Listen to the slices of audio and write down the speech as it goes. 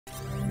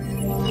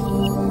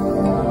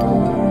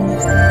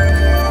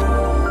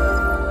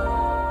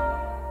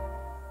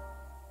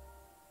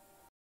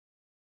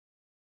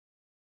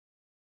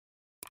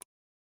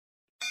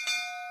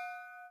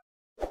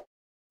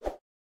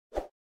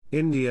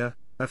India,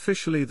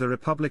 officially the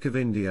Republic of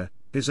India,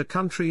 is a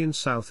country in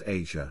South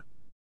Asia.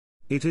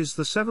 It is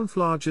the seventh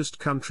largest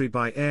country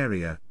by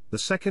area, the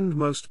second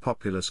most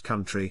populous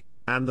country,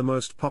 and the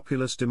most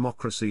populous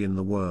democracy in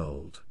the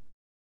world.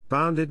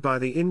 Bounded by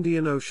the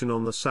Indian Ocean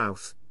on the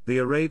south, the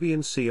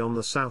Arabian Sea on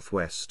the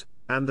southwest,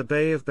 and the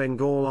Bay of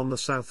Bengal on the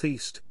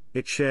southeast,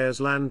 it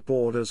shares land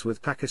borders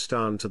with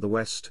Pakistan to the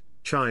west,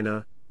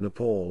 China,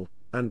 Nepal,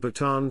 and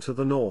Bhutan to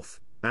the north,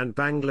 and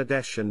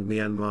Bangladesh and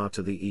Myanmar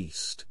to the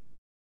east.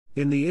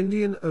 In the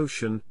Indian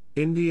Ocean,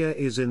 India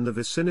is in the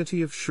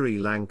vicinity of Sri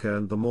Lanka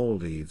and the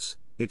Maldives.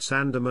 Its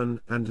Andaman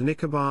and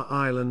Nicobar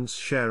Islands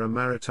share a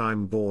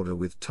maritime border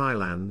with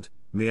Thailand,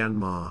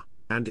 Myanmar,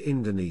 and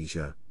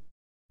Indonesia.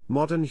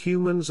 Modern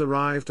humans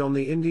arrived on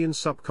the Indian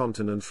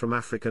subcontinent from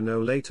Africa no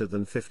later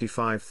than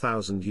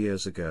 55,000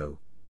 years ago.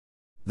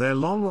 Their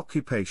long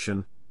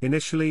occupation,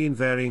 initially in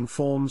varying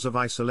forms of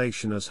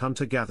isolation as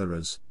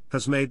hunter-gatherers,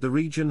 has made the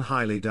region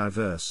highly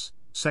diverse,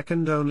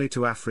 second only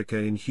to Africa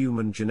in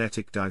human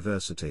genetic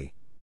diversity.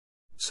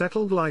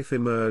 Settled life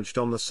emerged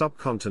on the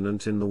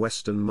subcontinent in the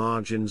western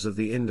margins of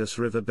the Indus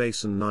River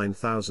basin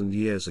 9,000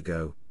 years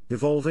ago,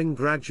 evolving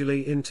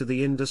gradually into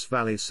the Indus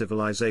Valley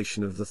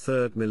civilization of the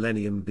 3rd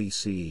millennium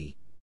BCE.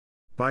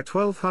 By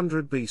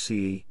 1200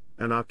 BCE,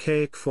 an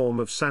archaic form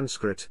of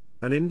Sanskrit,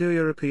 an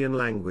Indo-European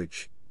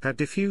language, had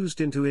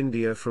diffused into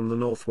India from the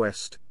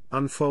northwest,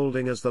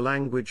 unfolding as the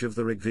language of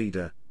the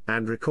Rigveda,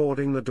 and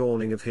recording the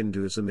dawning of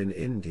Hinduism in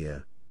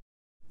India.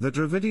 The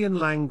Dravidian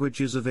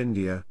languages of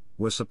India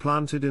were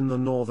supplanted in the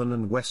northern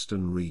and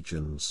western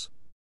regions.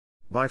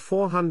 By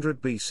 400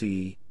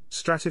 BCE,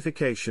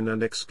 stratification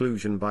and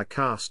exclusion by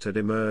caste had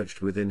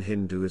emerged within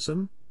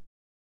Hinduism,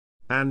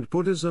 and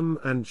Buddhism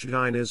and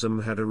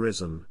Jainism had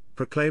arisen,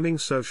 proclaiming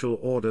social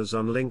orders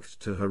unlinked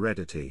to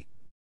heredity.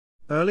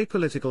 Early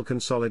political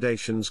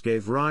consolidations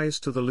gave rise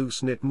to the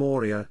loose-knit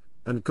Maurya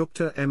and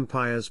Gupta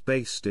empires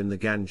based in the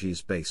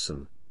Ganges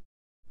basin.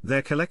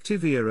 Their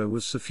collective era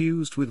was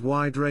suffused with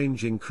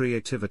wide-ranging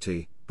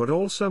creativity, but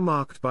also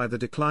marked by the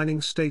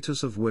declining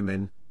status of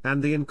women,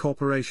 and the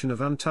incorporation of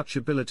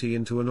untouchability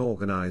into an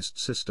organized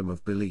system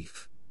of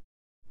belief.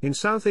 In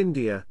South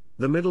India,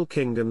 the Middle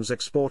Kingdoms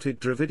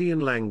exported Dravidian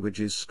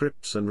languages,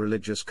 scripts and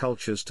religious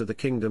cultures to the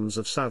kingdoms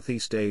of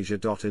Southeast Asia.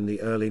 In the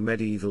early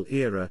medieval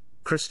era,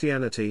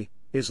 Christianity,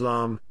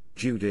 Islam,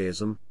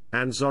 Judaism,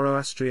 and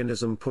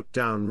Zoroastrianism put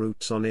down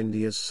roots on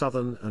India's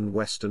southern and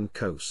western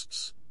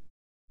coasts.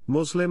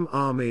 Muslim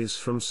armies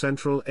from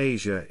Central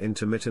Asia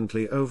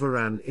intermittently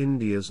overran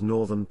India's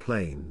northern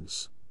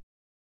plains,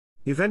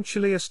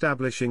 eventually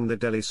establishing the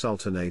Delhi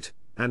Sultanate,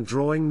 and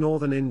drawing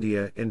northern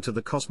India into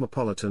the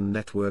cosmopolitan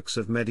networks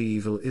of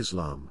medieval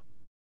Islam.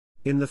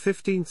 In the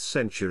 15th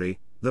century,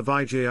 the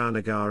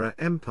Vijayanagara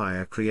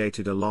Empire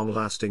created a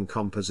long-lasting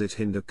composite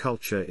Hindu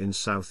culture in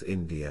South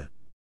India.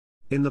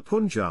 In the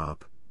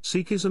Punjab,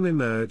 Sikhism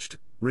emerged,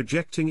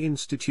 rejecting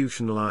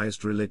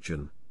institutionalized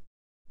religion.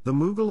 The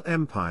Mughal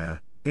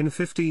Empire, in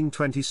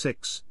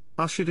 1526,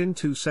 ushered in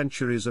 2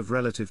 centuries of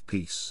relative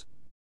peace,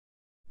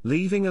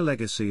 leaving a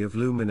legacy of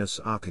luminous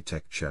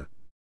architecture.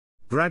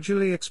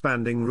 Gradually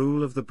expanding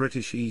rule of the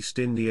British East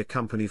India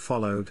Company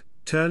followed,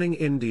 turning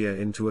India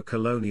into a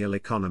colonial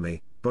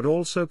economy, but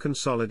also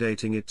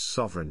consolidating its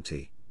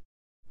sovereignty.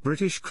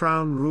 British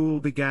Crown rule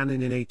began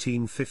in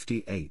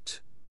 1858.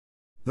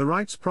 The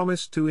rights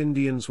promised to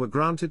Indians were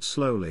granted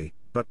slowly,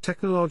 but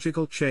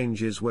technological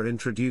changes were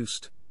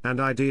introduced, and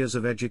ideas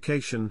of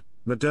education,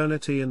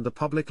 modernity and the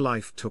public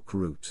life took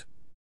root.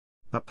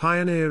 A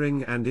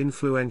pioneering and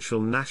influential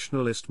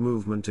nationalist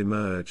movement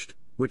emerged,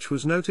 which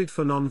was noted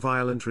for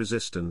non-violent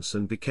resistance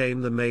and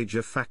became the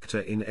major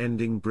factor in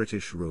ending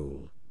British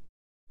rule.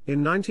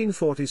 In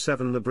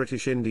 1947 the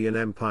British Indian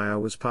Empire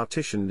was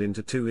partitioned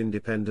into 2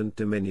 independent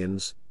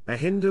dominions, a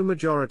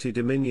Hindu-majority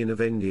dominion of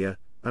India,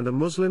 and a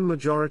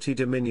Muslim-majority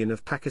dominion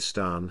of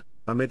Pakistan,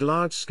 amid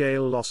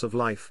large-scale loss of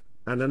life,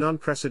 and an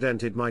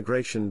unprecedented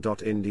migration.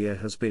 India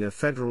has been a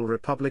federal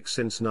republic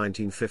since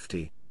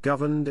 1950,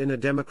 governed in a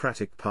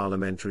democratic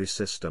parliamentary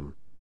system.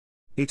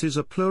 It is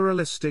a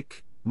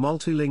pluralistic,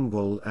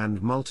 multilingual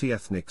and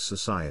multi-ethnic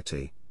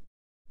society.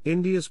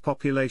 India's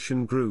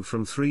population grew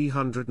from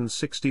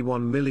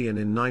 361 million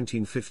in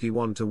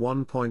 1951 to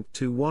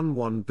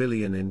 1.211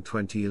 billion in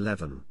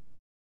 2011.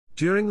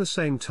 During the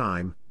same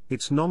time,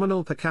 its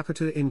nominal per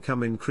capita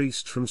income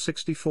increased from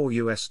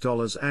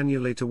 $64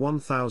 annually to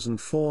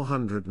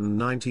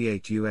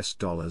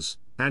 $1,498,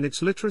 and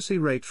its literacy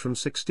rate from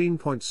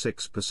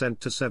 16.6%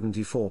 to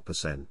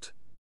 74%.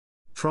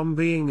 From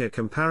being a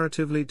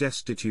comparatively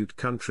destitute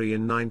country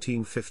in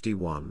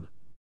 1951,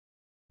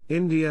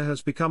 India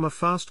has become a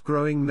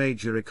fast-growing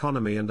major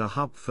economy and a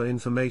hub for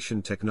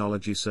information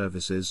technology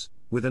services,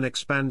 with an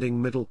expanding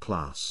middle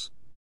class.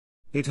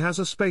 It has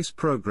a space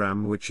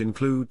program which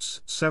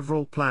includes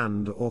several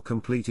planned or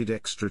completed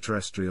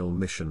extraterrestrial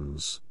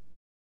missions.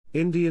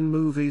 Indian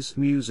movies,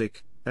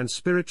 music, and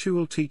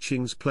spiritual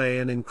teachings play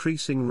an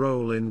increasing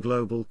role in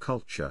global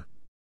culture.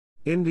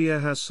 India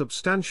has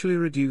substantially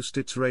reduced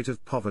its rate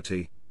of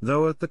poverty,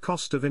 though at the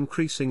cost of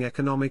increasing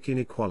economic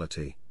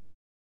inequality.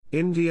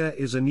 India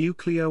is a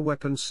nuclear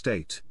weapons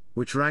state,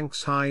 which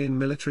ranks high in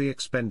military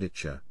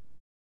expenditure.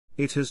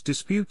 It has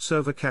disputes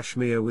over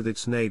Kashmir with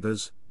its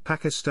neighbors,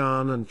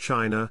 Pakistan and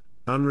China,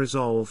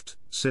 unresolved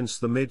since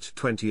the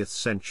mid-20th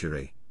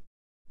century.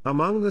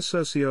 Among the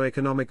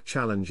socio-economic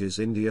challenges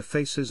India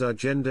faces are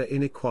gender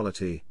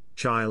inequality,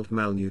 child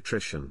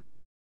malnutrition,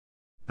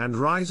 and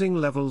rising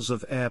levels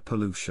of air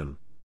pollution.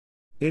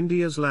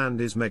 India's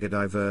land is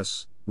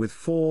megadiverse, with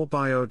 4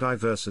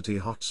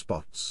 biodiversity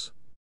hotspots.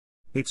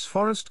 Its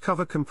forest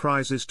cover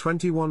comprises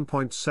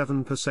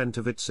 21.7%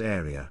 of its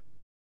area.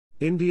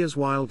 India's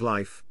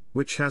wildlife,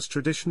 which has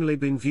traditionally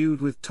been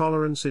viewed with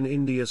tolerance in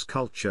India's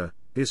culture,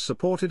 is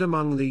supported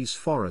among these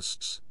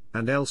forests,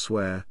 and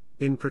elsewhere,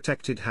 in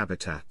protected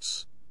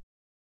habitats.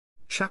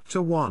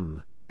 Chapter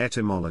 1,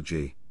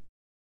 Etymology.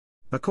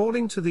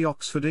 According to the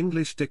Oxford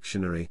English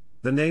Dictionary,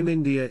 the name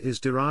India is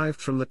derived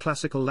from the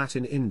classical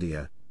Latin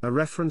India, a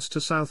reference to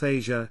South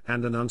Asia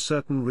and an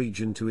uncertain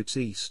region to its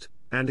east,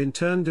 and in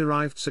turn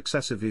derived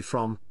successively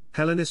from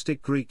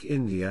Hellenistic Greek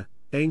India,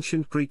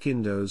 ancient Greek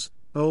Indos,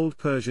 Old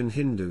Persian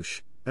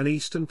Hindush, an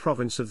eastern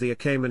province of the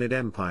Achaemenid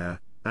Empire,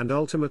 and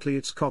ultimately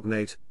its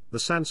cognate, the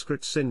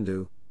Sanskrit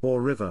Sindhu,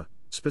 or river,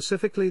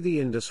 specifically the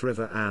Indus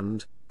River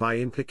and, by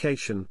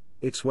implication,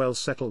 its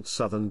well-settled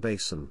southern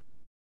basin.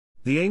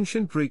 The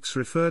ancient Greeks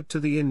referred to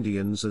the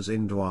Indians as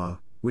Indwar,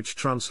 which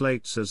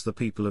translates as the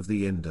people of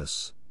the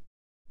Indus.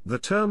 The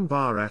term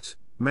Bharat,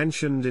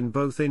 mentioned in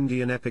both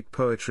Indian epic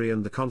poetry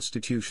and the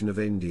Constitution of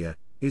India,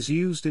 is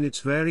used in its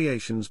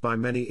variations by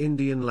many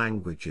Indian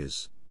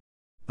languages.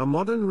 A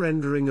modern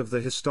rendering of the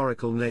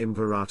historical name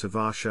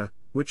Bharatavarsha,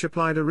 which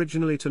applied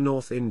originally to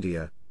North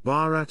India,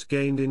 Bharat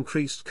gained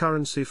increased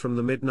currency from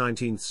the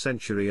mid-19th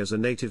century as a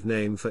native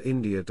name for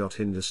India.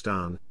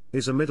 Hindustan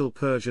is a Middle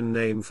Persian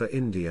name for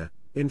India,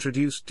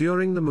 introduced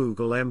during the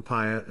Mughal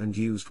Empire and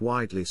used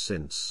widely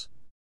since.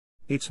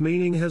 Its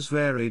meaning has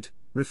varied,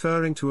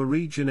 referring to a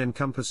region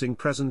encompassing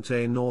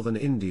present-day northern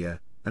India,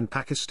 and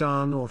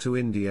Pakistan or to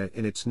India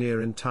in its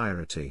near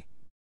entirety.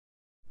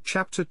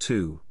 Chapter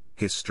 2,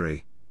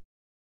 History.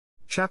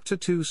 Chapter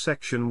 2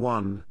 Section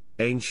 1,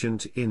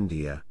 Ancient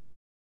India.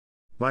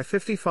 By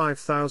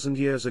 55,000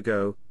 years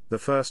ago, the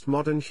first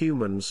modern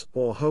humans,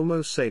 or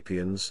Homo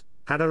sapiens,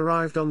 had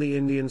arrived on the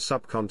Indian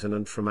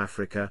subcontinent from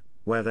Africa,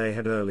 where they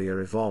had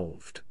earlier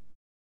evolved.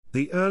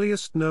 The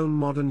earliest known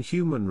modern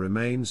human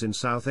remains in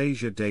South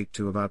Asia date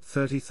to about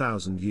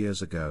 30,000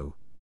 years ago.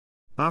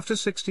 After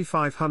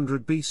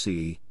 6500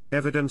 BCE,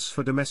 evidence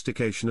for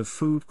domestication of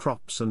food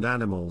crops and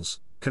animals,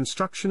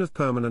 construction of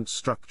permanent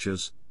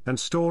structures, and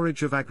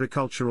storage of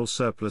agricultural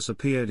surplus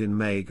appeared in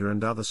Meghar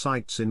and other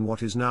sites in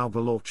what is now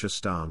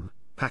Balochistan,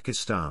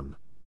 Pakistan.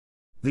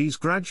 These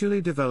gradually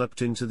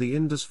developed into the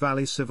Indus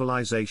Valley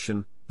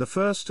Civilization, the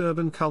first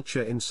urban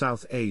culture in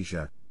South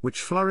Asia, which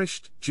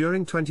flourished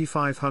during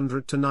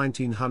 2500 to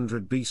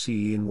 1900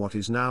 BCE in what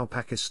is now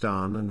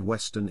Pakistan and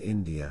western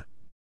India.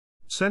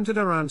 Centered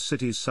around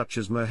cities such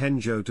as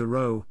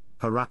Mohenjo-daro,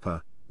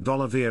 Harappa,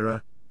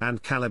 Dholavira,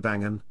 and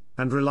Kalibangan,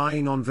 and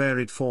relying on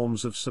varied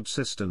forms of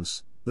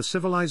subsistence, the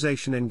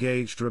civilization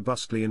engaged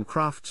robustly in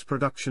crafts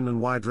production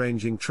and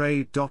wide-ranging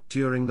trade.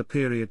 During the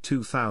period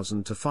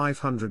 2000 to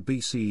 500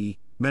 BCE,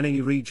 many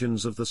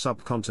regions of the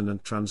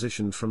subcontinent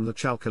transitioned from the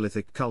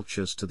Chalcolithic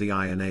cultures to the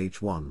Iron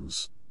Age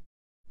ones.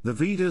 The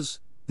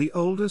Vedas, the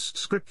oldest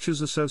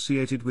scriptures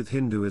associated with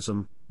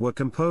Hinduism, were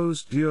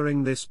composed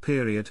during this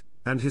period,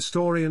 and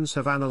historians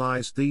have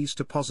analyzed these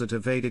to posit a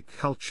Vedic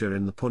culture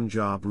in the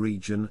Punjab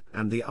region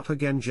and the Upper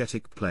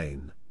Gangetic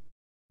Plain.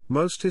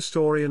 Most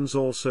historians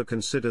also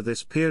consider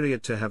this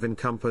period to have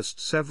encompassed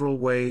several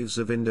waves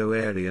of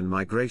Indo-Aryan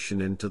migration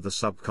into the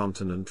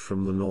subcontinent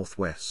from the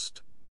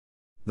northwest.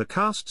 The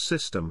caste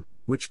system,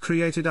 which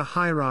created a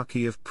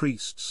hierarchy of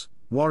priests,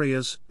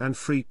 warriors, and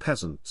free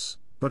peasants,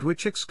 but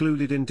which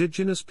excluded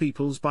indigenous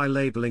peoples by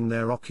labeling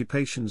their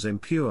occupations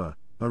impure,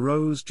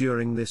 arose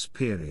during this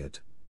period.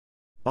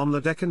 On the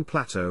Deccan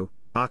Plateau,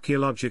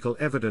 archaeological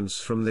evidence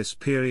from this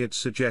period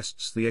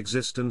suggests the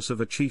existence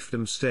of a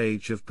chiefdom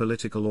stage of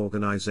political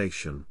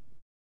organization.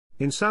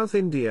 In South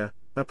India,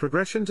 a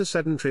progression to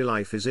sedentary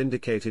life is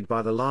indicated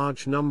by the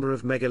large number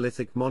of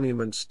megalithic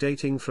monuments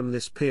dating from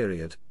this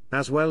period,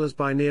 as well as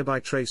by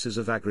nearby traces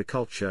of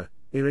agriculture,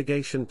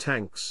 irrigation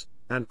tanks,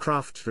 and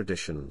craft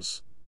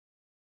traditions.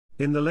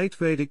 In the late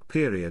Vedic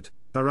period,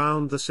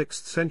 around the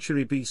 6th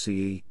century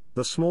BCE,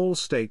 the small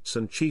states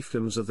and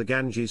chiefdoms of the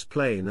Ganges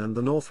Plain and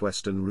the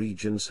northwestern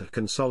regions had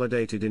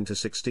consolidated into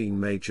 16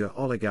 major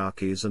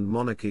oligarchies and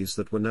monarchies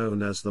that were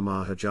known as the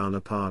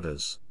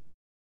Mahajanapadas.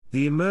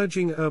 The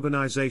emerging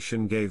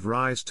urbanization gave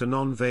rise to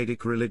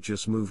non-Vedic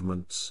religious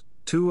movements,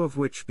 2 of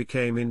which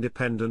became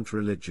independent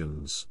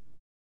religions.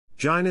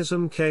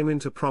 Jainism came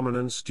into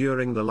prominence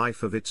during the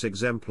life of its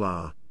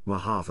exemplar,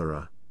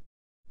 Mahavira.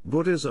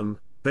 Buddhism,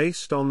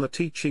 based on the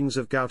teachings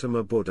of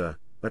Gautama Buddha,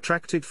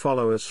 attracted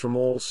followers from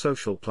all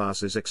social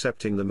classes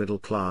excepting the middle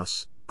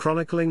class.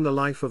 Chronicling the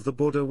life of the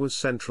Buddha was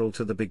central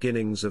to the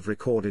beginnings of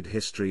recorded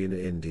history in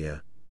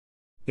India.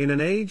 In an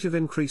age of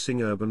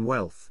increasing urban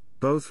wealth,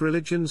 Both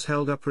religions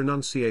held up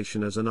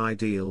renunciation as an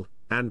ideal,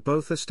 and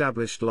both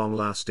established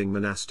long-lasting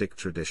monastic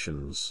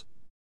traditions.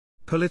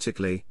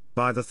 Politically,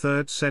 by the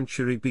 3rd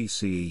century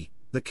BCE,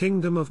 the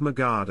kingdom of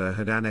Magadha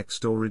had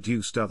annexed or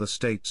reduced other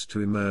states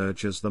to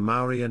emerge as the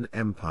Mauryan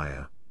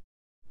Empire.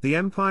 The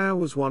empire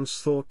was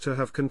once thought to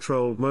have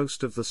controlled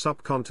most of the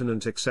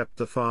subcontinent except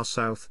the far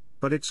south,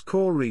 but its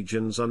core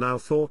regions are now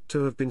thought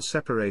to have been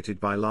separated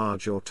by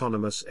large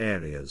autonomous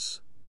areas.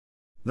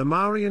 The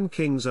Mauryan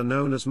kings are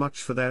known as much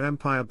for their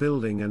empire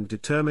building and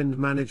determined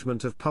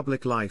management of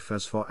public life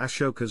as for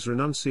Ashoka's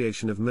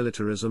renunciation of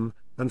militarism,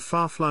 and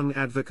far-flung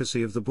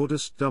advocacy of the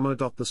Buddhist Dhamma.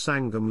 The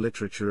Sangam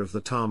literature of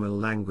the Tamil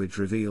language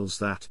reveals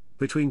that,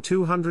 between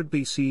 200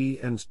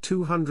 BCE and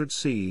 200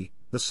 CE,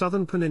 the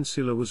southern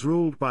peninsula was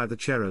ruled by the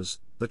Cheras,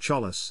 the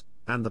Cholas,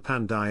 and the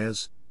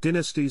Pandyas,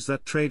 dynasties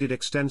that traded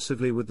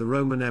extensively with the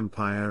Roman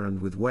Empire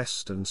and with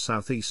West and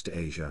Southeast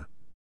Asia.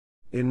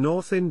 In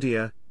North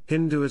India,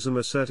 Hinduism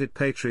asserted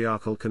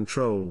patriarchal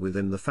control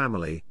within the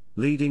family,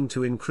 leading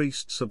to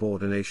increased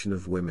subordination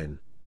of women.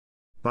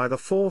 By the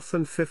 4th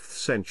and 5th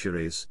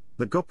centuries,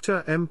 the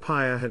Gupta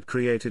Empire had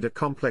created a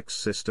complex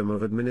system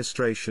of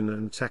administration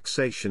and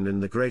taxation in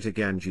the Greater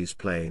Ganges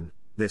Plain.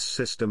 This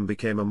system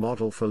became a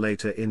model for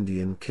later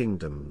Indian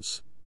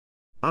kingdoms.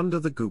 Under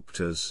the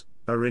Guptas,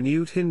 a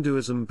renewed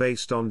Hinduism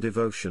based on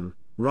devotion,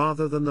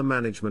 rather than the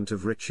management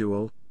of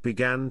ritual,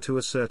 began to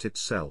assert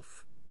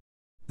itself.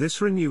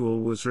 This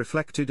renewal was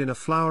reflected in a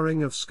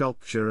flowering of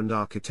sculpture and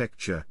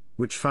architecture,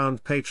 which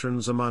found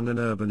patrons among an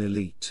urban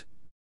elite.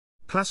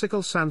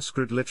 Classical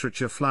Sanskrit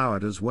literature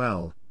flowered as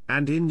well,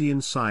 and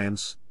Indian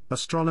science,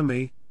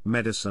 astronomy,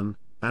 medicine,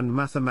 and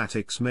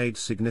mathematics made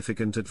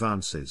significant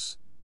advances.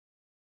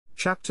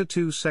 Chapter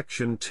 2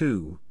 Section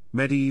 2,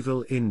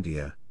 Medieval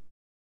India.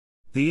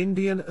 The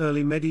Indian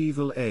early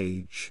medieval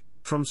age,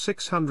 from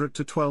 600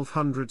 to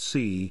 1200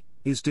 CE,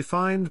 is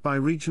defined by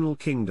regional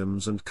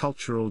kingdoms and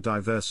cultural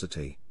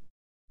diversity.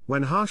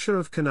 When Harsha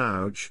of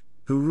Kanauj,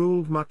 who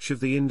ruled much of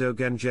the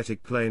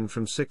Indo-Gangetic plain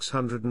from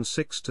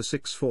 606 to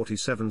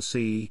 647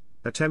 CE,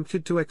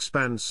 attempted to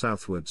expand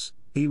southwards,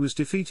 he was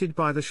defeated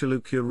by the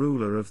Chalukya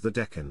ruler of the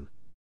Deccan.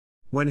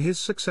 When his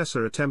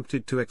successor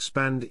attempted to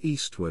expand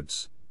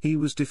eastwards, he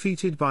was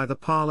defeated by the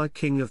Pala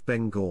king of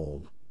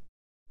Bengal.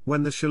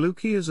 When the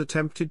Chalukyas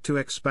attempted to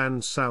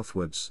expand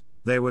southwards,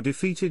 they were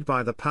defeated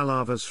by the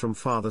Pallavas from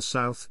farther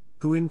south,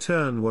 who in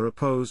turn were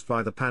opposed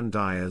by the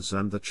Pandyas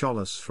and the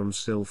Cholas from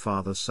still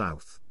farther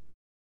south.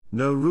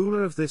 No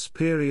ruler of this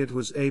period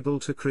was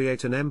able to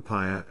create an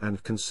empire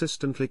and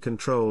consistently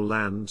control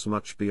lands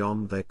much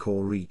beyond their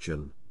core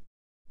region.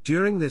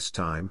 During this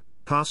time,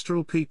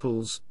 pastoral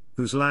peoples,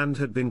 whose land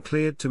had been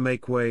cleared to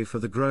make way for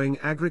the growing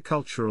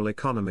agricultural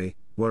economy,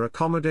 were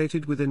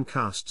accommodated within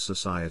caste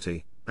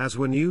society, as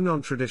were new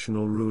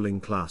non-traditional ruling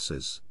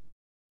classes.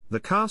 The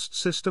caste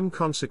system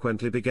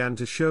consequently began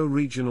to show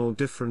regional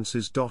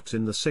differences.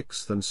 In the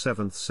 6th and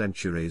 7th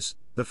centuries,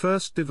 the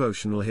first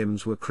devotional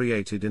hymns were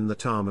created in the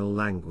Tamil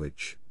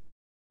language.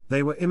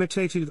 They were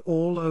imitated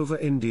all over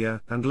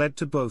India and led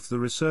to both the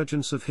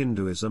resurgence of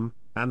Hinduism,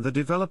 and the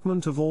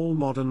development of all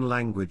modern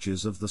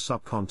languages of the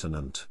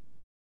subcontinent.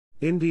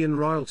 Indian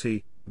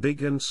royalty,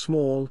 big and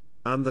small,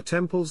 and the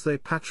temples they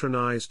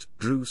patronized,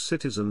 drew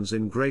citizens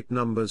in great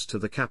numbers to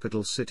the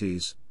capital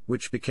cities,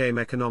 which became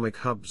economic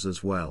hubs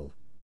as well.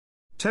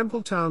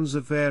 Temple towns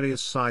of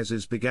various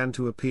sizes began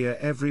to appear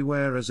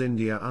everywhere as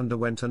India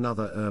underwent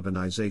another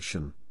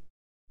urbanization.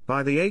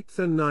 By the 8th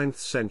and 9th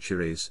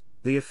centuries,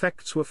 the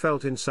effects were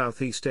felt in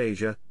Southeast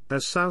Asia,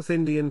 as South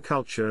Indian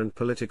culture and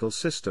political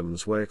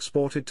systems were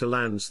exported to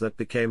lands that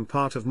became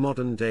part of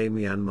modern-day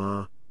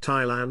Myanmar,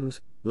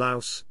 Thailand,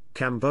 Laos,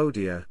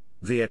 Cambodia,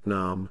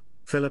 Vietnam,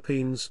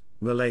 Philippines,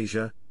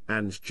 Malaysia,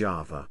 and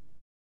Java.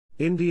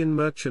 Indian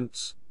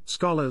merchants,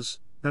 scholars,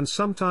 and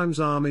sometimes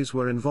armies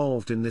were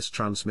involved in this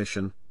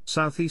transmission.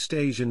 Southeast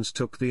Asians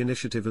took the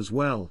initiative as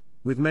well,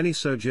 with many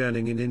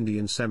sojourning in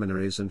Indian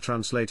seminaries and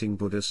translating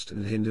Buddhist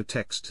and Hindu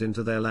texts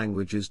into their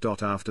languages.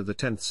 After the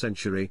 10th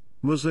century,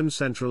 Muslim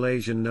Central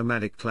Asian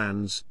nomadic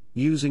clans,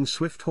 using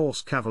swift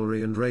horse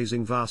cavalry and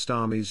raising vast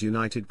armies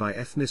united by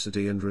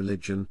ethnicity and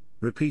religion,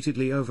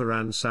 repeatedly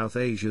overran South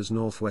Asia's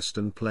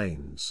northwestern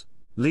plains,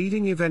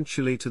 leading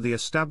eventually to the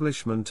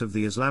establishment of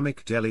the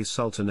Islamic Delhi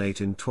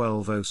Sultanate in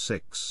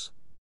 1206.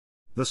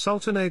 The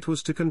Sultanate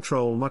was to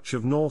control much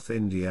of North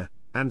India,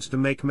 and to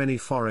make many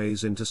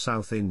forays into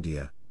South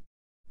India.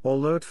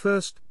 Although at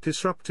first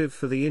disruptive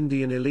for the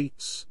Indian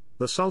elites,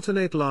 the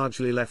Sultanate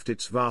largely left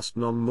its vast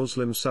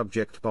non-Muslim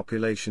subject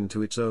population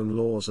to its own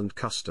laws and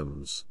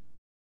customs.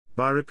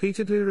 By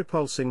repeatedly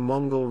repulsing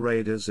Mongol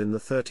raiders in the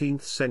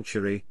 13th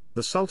century,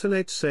 the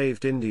Sultanate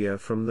saved India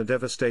from the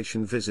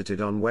devastation visited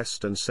on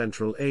West and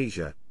Central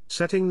Asia,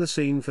 setting the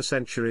scene for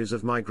centuries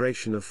of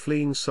migration of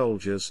fleeing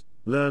soldiers,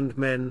 learned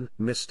men,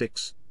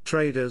 mystics,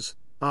 traders,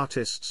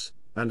 artists,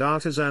 and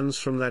artisans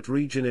from that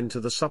region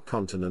into the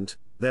subcontinent,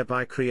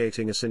 thereby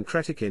creating a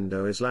syncretic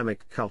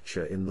Indo-Islamic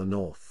culture in the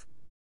north.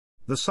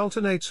 The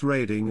Sultanate's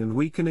raiding and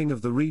weakening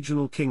of the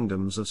regional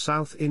kingdoms of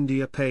South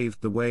India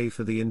paved the way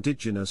for the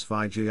indigenous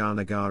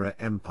Vijayanagara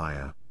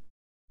Empire.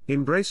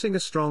 Embracing a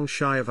strong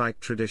Shaivite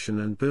tradition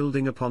and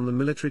building upon the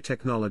military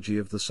technology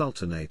of the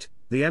Sultanate,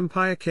 the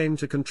empire came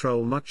to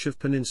control much of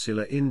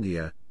peninsular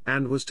India,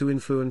 and was to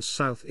influence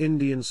South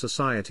Indian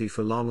society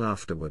for long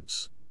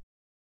afterwards.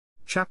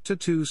 Chapter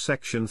 2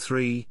 Section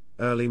 3,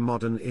 Early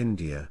Modern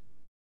India.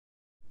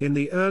 In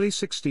the early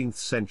 16th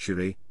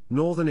century,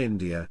 northern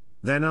India,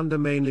 then under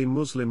mainly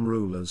Muslim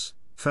rulers,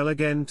 fell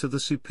again to the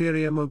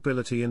superior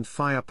mobility and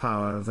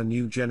firepower of a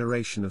new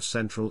generation of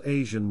Central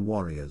Asian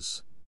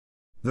warriors.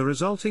 The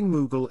resulting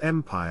Mughal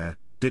Empire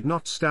did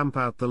not stamp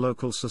out the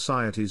local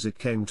societies it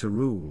came to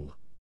rule.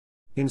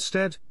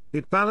 Instead,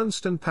 it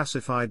balanced and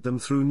pacified them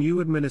through new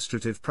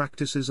administrative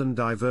practices and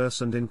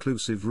diverse and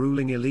inclusive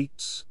ruling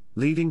elites,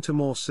 leading to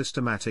more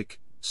systematic,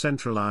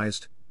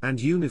 centralized, and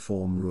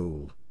uniform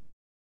rule.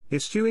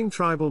 Eschewing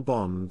tribal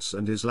bonds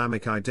and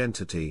Islamic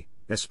identity,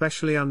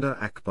 especially under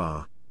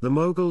Akbar, the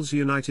Mughals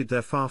united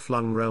their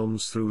far-flung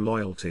realms through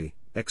loyalty,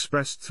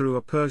 expressed through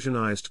a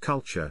Persianized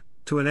culture,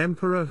 to an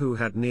emperor who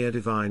had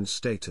near-divine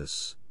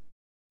status.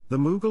 The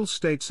Mughal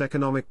state's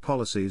economic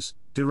policies,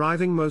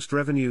 deriving most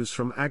revenues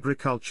from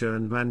agriculture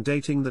and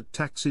mandating that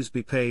taxes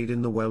be paid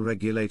in the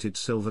well-regulated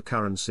silver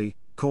currency,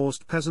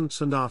 caused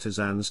peasants and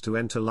artisans to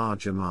enter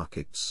larger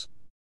markets.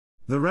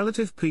 The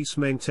relative peace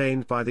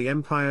maintained by the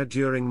empire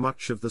during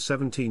much of the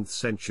 17th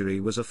century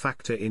was a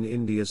factor in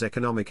India's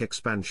economic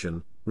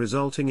expansion,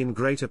 resulting in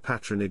greater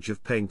patronage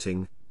of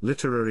painting,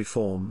 literary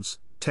forms,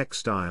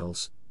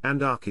 textiles,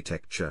 and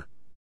architecture.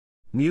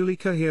 Newly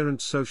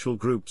coherent social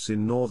groups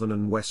in northern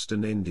and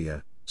western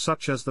India,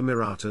 such as the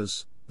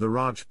Marathas, the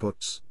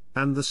Rajputs,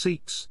 and the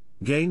Sikhs,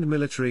 gained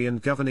military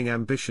and governing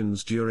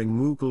ambitions during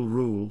Mughal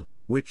rule,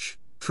 which,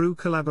 through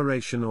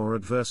collaboration or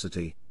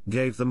adversity,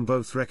 gave them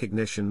both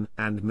recognition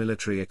and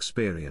military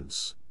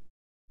experience.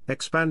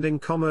 Expanding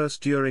commerce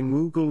during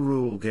Mughal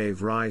rule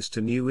gave rise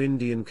to new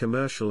Indian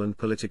commercial and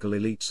political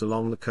elites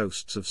along the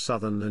coasts of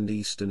southern and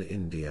eastern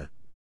India.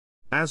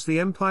 As the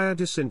empire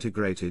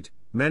disintegrated,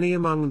 many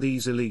among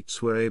these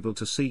elites were able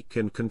to seek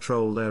and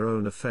control their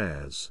own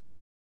affairs.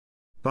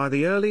 By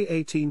the early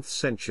 18th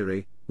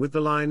century, with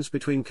the lines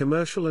between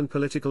commercial and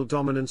political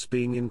dominance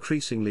being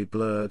increasingly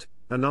blurred,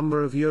 a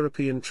number of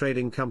European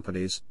trading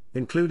companies,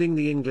 including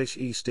the English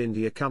East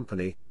India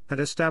Company, had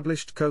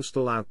established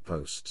coastal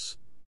outposts.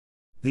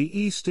 The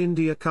East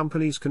India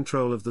Company's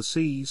control of the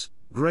seas,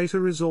 greater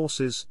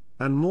resources,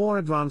 and more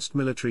advanced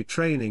military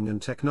training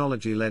and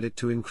technology led it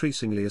to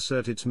increasingly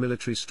assert its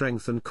military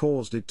strength and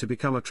caused it to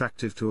become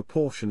attractive to a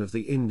portion of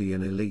the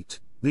Indian elite.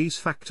 These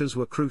factors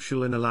were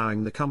crucial in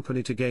allowing the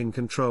company to gain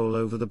control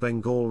over the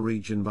Bengal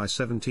region by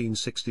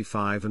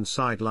 1765 and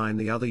sideline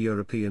the other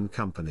European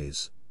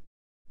companies.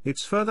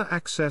 Its further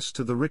access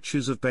to the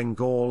riches of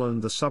Bengal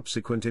and the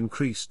subsequent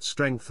increased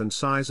strength and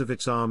size of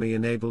its army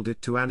enabled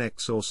it to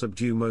annex or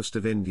subdue most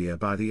of India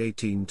by the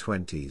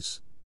 1820s.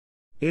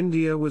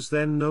 India was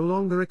then no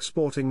longer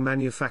exporting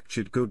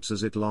manufactured goods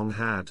as it long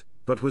had,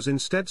 but was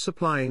instead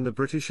supplying the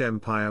British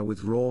Empire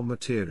with raw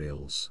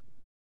materials.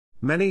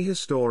 Many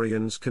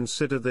historians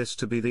consider this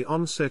to be the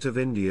onset of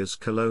India's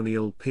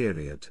colonial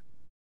period.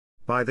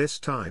 By this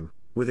time,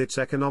 with its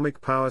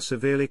economic power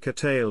severely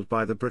curtailed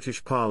by the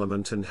British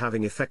Parliament and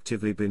having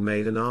effectively been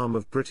made an arm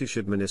of British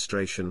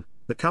administration,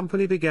 the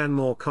company began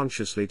more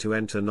consciously to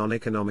enter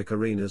non-economic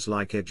arenas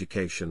like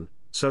education,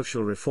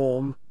 social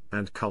reform,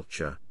 and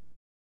culture.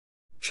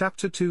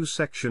 Chapter 2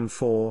 Section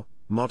 4,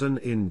 Modern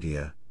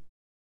India.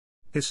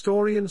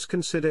 Historians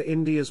consider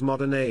India's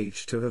modern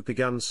age to have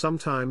begun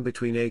sometime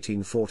between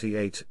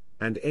 1848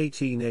 and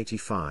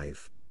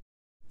 1885.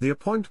 The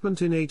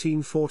appointment in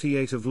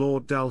 1848 of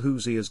Lord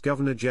Dalhousie as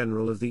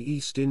Governor-General of the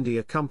East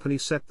India Company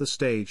set the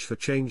stage for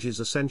changes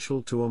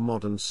essential to a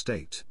modern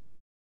state.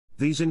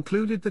 These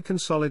included the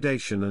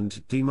consolidation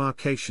and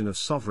demarcation of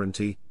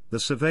sovereignty, the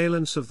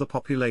surveillance of the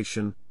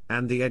population,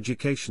 and the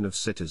education of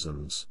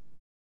citizens.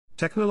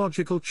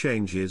 Technological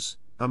changes,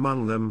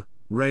 among them,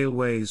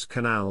 railways,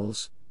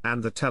 canals,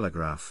 and the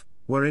telegraph,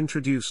 were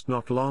introduced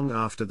not long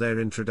after their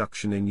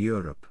introduction in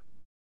Europe.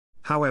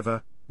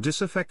 However,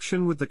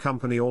 disaffection with the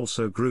company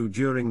also grew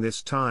during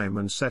this time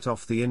and set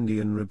off the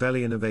Indian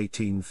Rebellion of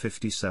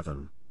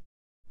 1857.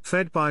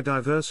 Fed by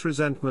diverse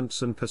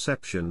resentments and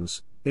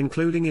perceptions,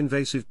 including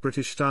invasive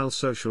British-style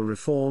social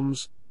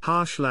reforms,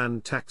 harsh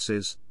land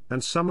taxes,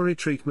 and summary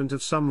treatment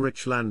of some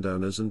rich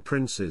landowners and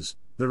princes,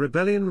 the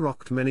rebellion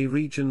rocked many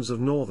regions of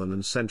northern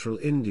and central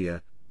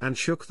India, and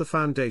shook the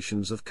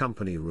foundations of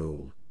company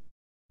rule.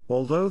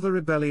 Although the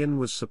rebellion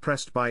was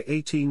suppressed by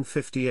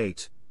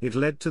 1858, it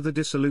led to the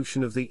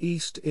dissolution of the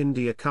East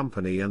India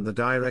Company and the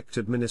direct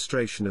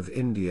administration of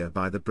India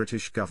by the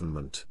British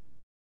government.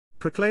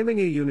 Proclaiming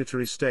a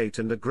unitary state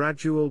and a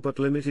gradual but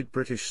limited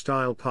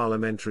British-style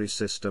parliamentary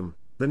system,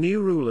 the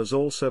new rulers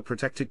also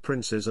protected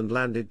princes and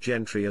landed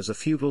gentry as a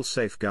feudal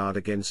safeguard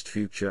against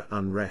future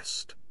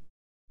unrest.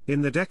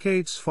 In the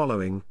decades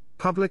following,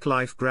 public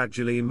life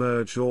gradually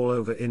emerged all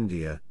over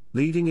India,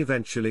 leading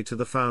eventually to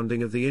the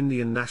founding of the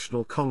Indian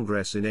National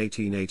Congress in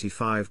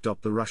 1885.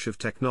 The rush of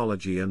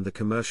technology and the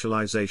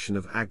commercialization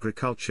of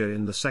agriculture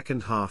in the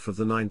second half of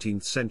the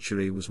 19th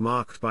century was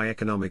marked by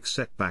economic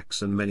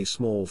setbacks, and many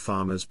small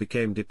farmers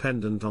became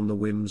dependent on the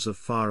whims of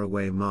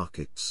faraway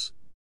markets.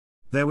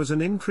 There was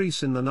an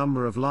increase in the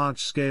number of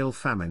large-scale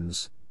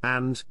famines,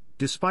 and,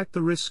 despite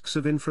the risks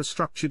of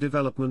infrastructure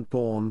development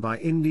borne by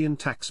Indian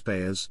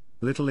taxpayers,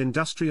 little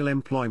industrial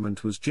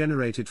employment was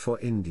generated for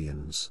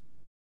Indians.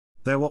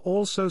 There were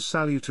also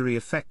salutary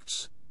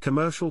effects.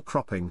 Commercial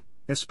cropping,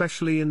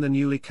 especially in the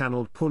newly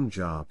canalled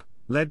Punjab,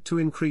 led to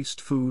increased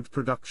food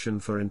production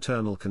for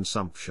internal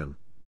consumption.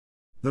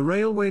 The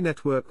railway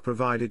network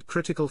provided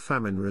critical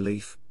famine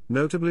relief,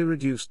 notably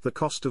reduced the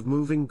cost of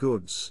moving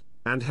goods,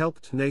 and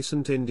helped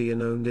nascent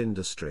Indian-owned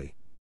industry.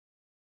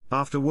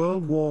 After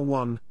World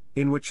War I,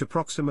 in which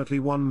approximately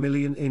 1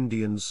 million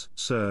Indians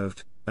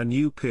served, a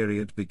new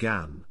period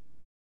began.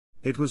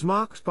 It was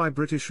marked by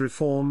British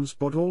reforms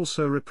but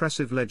also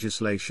repressive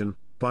legislation,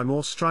 by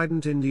more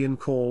strident Indian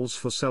calls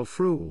for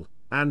self-rule,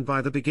 and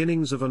by the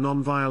beginnings of a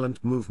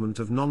non-violent movement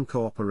of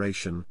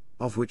non-cooperation,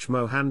 of which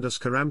Mohandas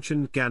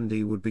Karamchand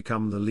Gandhi would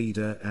become the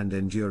leader and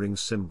enduring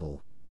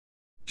symbol.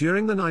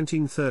 During the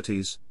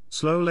 1930s,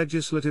 slow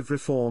legislative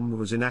reform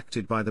was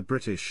enacted by the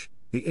British.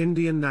 The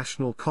Indian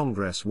National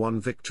Congress won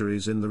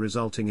victories in the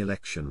resulting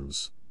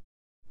elections.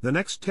 The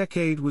next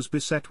decade was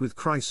beset with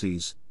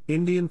crises: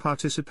 Indian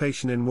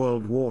participation in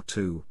World War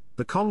II,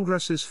 the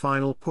Congress's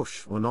final push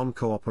for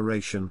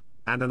non-cooperation,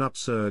 and an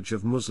upsurge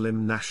of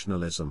Muslim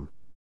nationalism.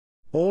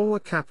 All were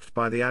capped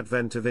by the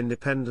advent of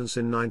independence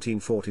in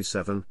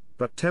 1947,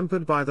 but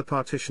tempered by the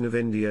partition of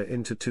India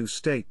into two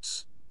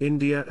states,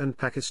 India and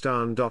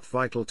Pakistan.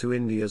 Vital to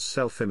India's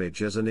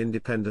self-image as an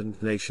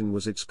independent nation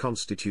was its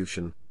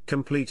constitution,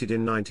 completed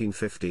in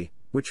 1950,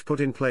 which put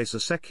in place a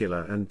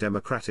secular and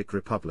democratic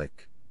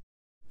republic.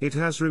 It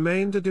has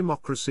remained a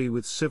democracy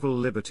with civil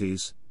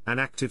liberties, an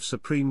active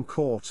Supreme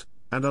Court,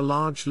 and a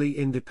largely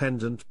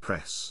independent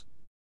press.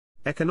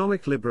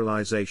 Economic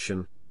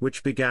liberalization,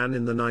 which began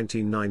in the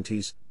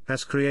 1990s,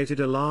 has created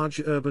a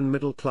large urban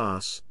middle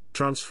class,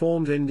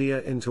 transformed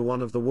India into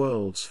one of the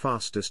world's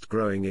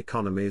fastest-growing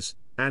economies,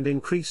 and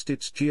increased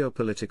its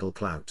geopolitical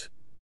clout.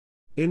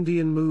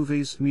 Indian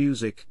movies,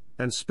 music,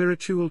 and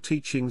spiritual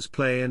teachings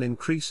play an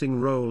increasing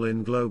role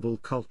in global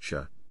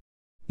culture.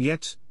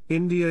 Yet,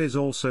 India is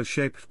also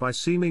shaped by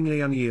seemingly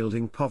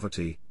unyielding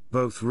poverty,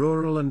 both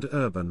rural and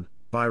urban,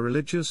 by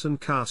religious and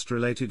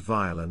caste-related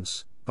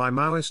violence, by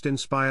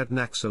Maoist-inspired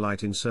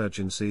Naxalite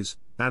insurgencies,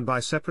 and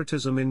by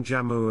separatism in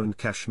Jammu and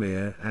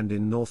Kashmir and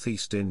in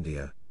northeast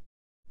India.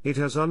 It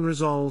has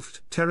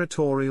unresolved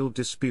territorial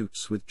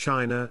disputes with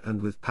China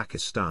and with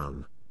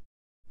Pakistan.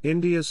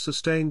 India's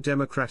sustained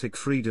democratic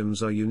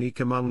freedoms are unique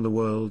among the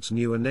world's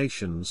newer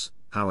nations.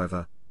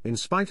 However, in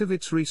spite of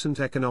its recent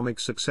economic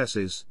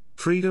successes,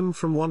 freedom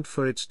from want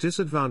for its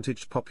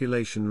disadvantaged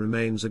population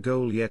remains a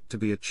goal yet to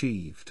be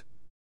achieved.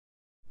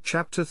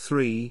 Chapter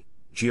 3: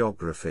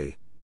 Geography.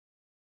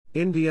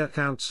 India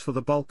accounts for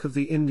the bulk of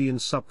the Indian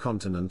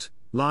subcontinent,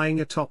 lying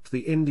atop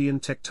the Indian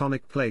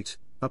tectonic plate,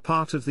 a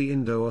part of the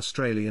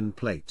Indo-Australian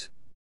plate.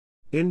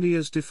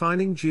 India's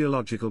defining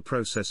geological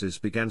processes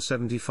began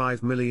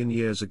 75 million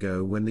years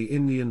ago when the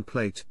Indian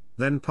plate,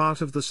 then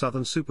part of the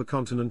southern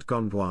supercontinent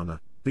Gondwana,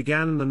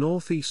 began the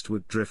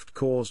northeastward drift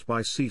caused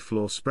by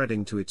seafloor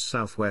spreading to its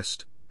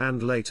southwest,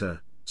 and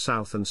later,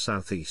 south and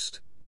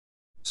southeast.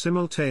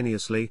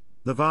 Simultaneously,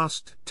 the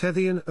vast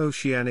Tethyan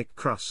oceanic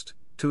crust,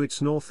 to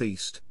its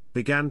northeast,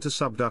 began to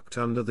subduct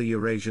under the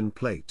Eurasian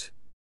plate.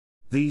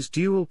 These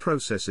dual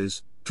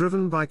processes,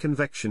 driven by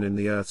convection in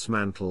the Earth's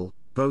mantle,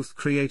 both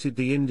created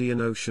the Indian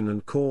Ocean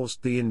and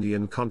caused the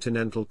Indian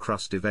continental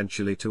crust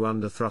eventually to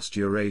underthrust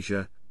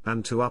Eurasia,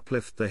 and to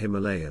uplift the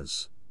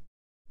Himalayas.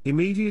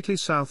 Immediately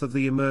south of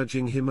the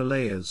emerging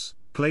Himalayas,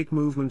 plate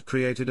movement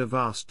created a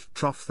vast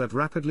trough that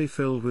rapidly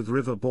filled with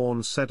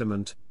river-borne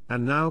sediment,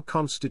 and now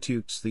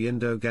constitutes the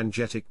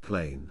Indo-Gangetic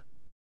Plain.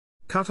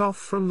 Cut off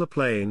from the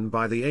plain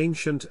by the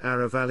ancient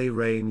Aravalli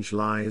Range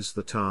lies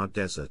the Thar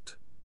Desert.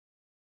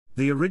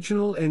 The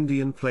original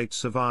Indian plate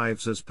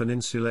survives as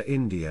Peninsular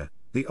India,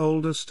 the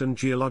oldest and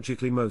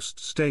geologically most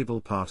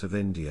stable part of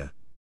India.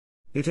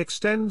 It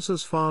extends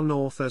as far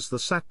north as the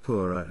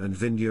Satpura and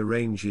Vindhya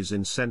ranges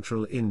in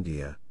central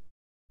India.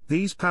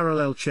 These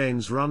parallel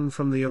chains run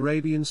from the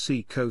Arabian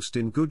Sea coast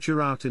in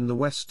Gujarat in the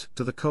west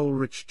to the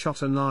coal-rich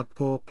Chota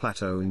Nagpur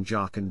Plateau in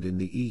Jharkhand in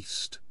the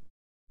east.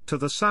 To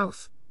the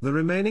south, the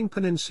remaining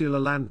peninsular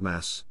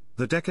landmass,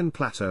 the Deccan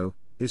Plateau,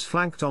 is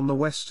flanked on the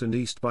west and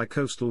east by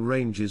coastal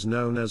ranges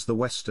known as the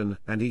Western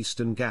and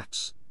Eastern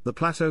Ghats. The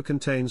plateau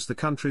contains the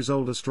country's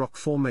oldest rock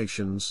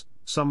formations,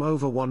 some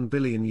over 1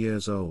 billion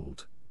years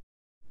old.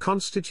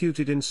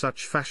 Constituted in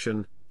such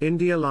fashion,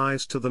 India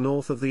lies to the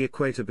north of the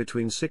equator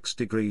between 6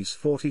 degrees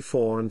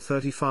 44 and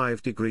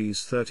 35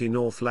 degrees 30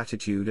 north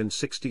latitude and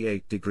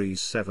 68 degrees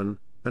 7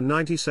 and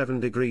 97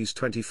 degrees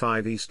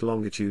 25 east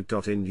longitude.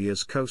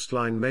 India's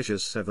coastline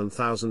measures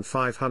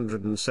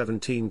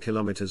 7,517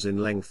 kilometers in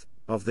length.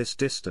 Of this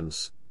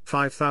distance,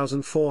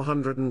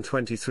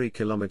 5,423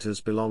 kilometers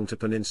belong to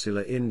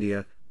Peninsular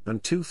India,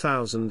 and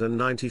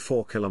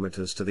 2,094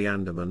 kilometers to the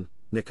Andaman,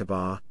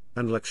 Nicobar,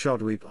 and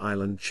Lakshadweep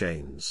island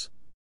chains.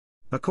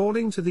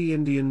 According to the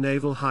Indian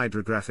Naval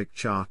Hydrographic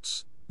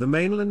Charts, the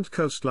mainland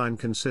coastline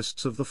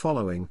consists of the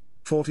following: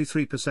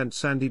 43%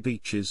 sandy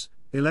beaches,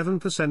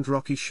 11%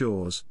 rocky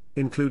shores,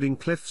 including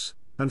cliffs,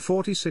 and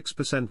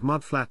 46%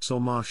 mudflats or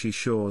marshy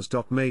shores.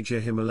 Major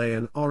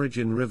Himalayan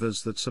origin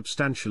rivers that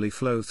substantially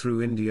flow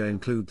through India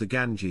include the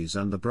Ganges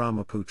and the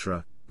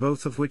Brahmaputra,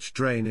 both of which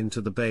drain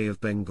into the Bay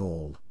of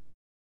Bengal.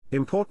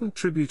 Important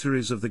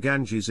tributaries of the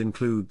Ganges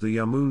include the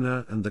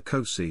Yamuna and the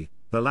Kosi,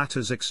 the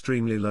latter's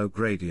extremely low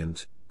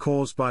gradient,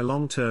 caused by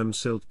long-term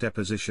silt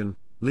deposition,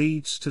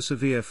 leads to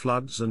severe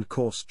floods and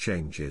course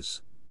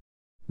changes.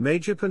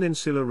 Major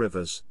peninsular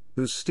rivers,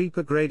 whose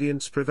steeper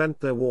gradients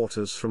prevent their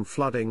waters from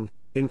flooding,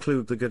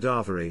 include the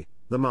Godavari,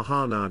 the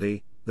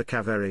Mahanadi, the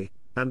Kaveri,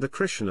 and the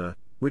Krishna,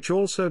 which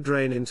also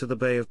drain into the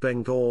Bay of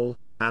Bengal,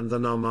 and the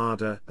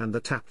Narmada and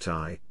the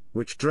Tapti,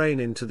 which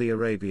drain into the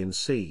Arabian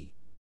Sea.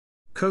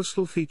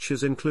 Coastal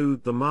features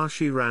include the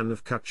marshy Rann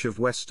of Kutch of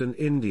western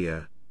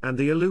India, and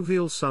the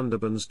alluvial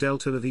Sundarbans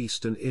delta of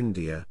eastern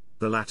India.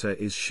 The latter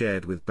is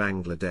shared with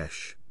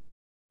Bangladesh.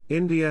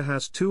 India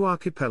has two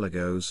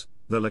archipelagos,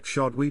 the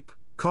Lakshadweep,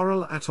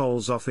 coral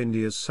atolls off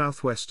India's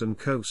southwestern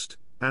coast,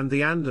 and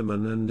the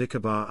Andaman and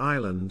Nicobar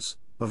Islands,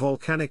 a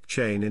volcanic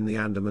chain in the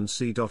Andaman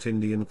Sea.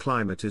 Indian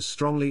climate is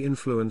strongly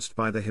influenced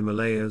by the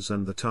Himalayas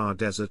and the Thar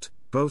Desert,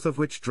 both of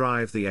which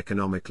drive the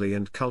economically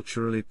and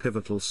culturally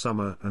pivotal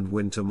summer and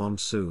winter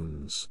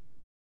monsoons.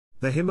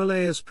 The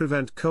Himalayas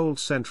prevent cold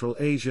Central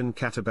Asian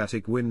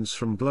katabatic winds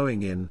from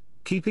blowing in,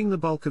 keeping the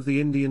bulk of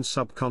the Indian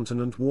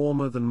subcontinent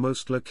warmer than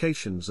most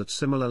locations at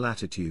similar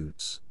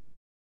latitudes.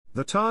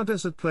 The Thar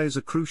Desert plays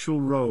a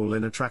crucial role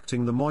in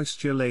attracting the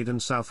moisture-laden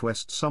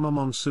southwest summer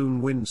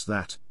monsoon winds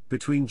that,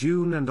 between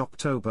June and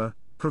October,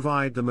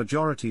 provide the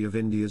majority of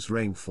India's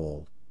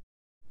rainfall.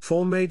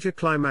 Four major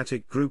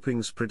climatic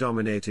groupings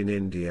predominate in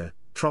India: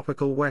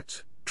 tropical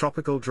wet,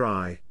 tropical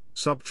dry,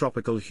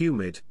 subtropical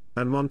humid,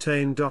 and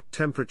montane.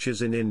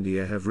 Temperatures in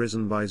India have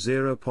risen by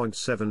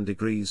 0.7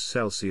 degrees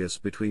Celsius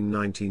between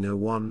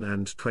 1901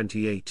 and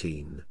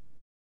 2018.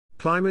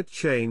 Climate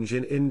change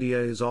in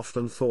India is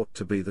often thought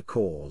to be the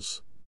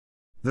cause.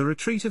 The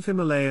retreat of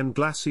Himalayan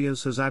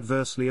glaciers has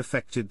adversely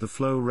affected the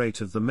flow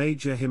rate of the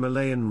major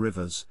Himalayan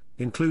rivers,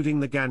 including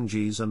the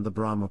Ganges and the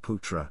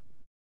Brahmaputra.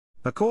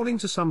 According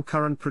to some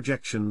current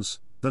projections,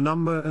 the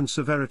number and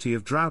severity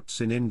of droughts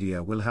in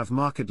India will have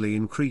markedly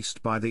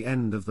increased by the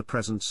end of the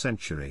present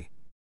century.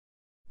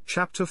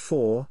 Chapter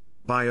 4: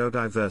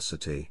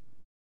 Biodiversity.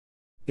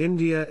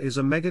 India is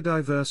a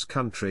megadiverse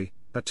country,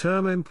 a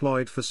term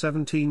employed for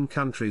 17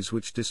 countries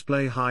which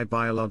display high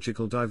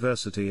biological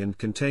diversity and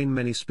contain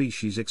many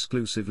species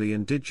exclusively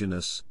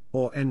indigenous,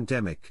 or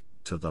endemic,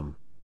 to them.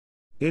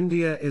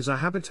 India is a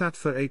habitat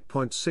for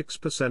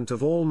 8.6%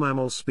 of all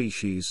mammal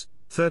species,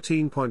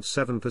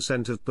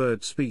 13.7% of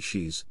bird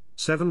species,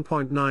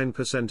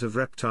 7.9% of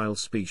reptile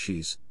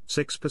species,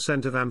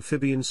 6% of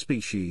amphibian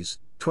species,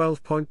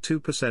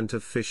 12.2%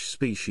 of fish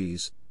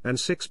species, and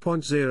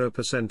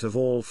 6.0% of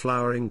all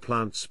flowering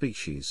plant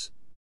species.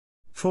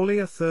 Fully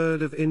a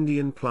third of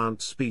Indian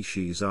plant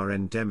species are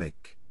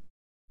endemic.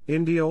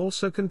 India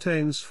also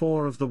contains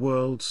 4 of the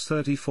world's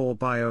 34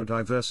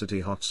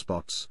 biodiversity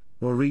hotspots,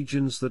 or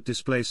regions that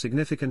display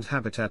significant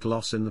habitat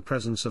loss in the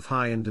presence of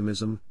high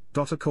endemism.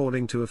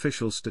 According to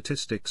official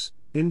statistics,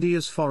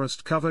 India's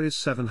forest cover is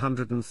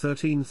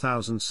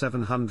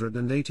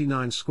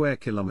 713,789 square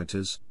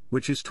kilometers,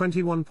 which is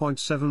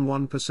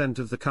 21.71%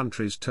 of the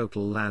country's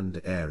total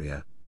land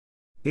area.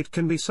 It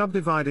can be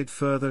subdivided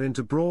further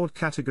into broad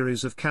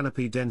categories of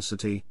canopy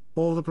density,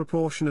 or the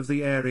proportion of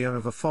the area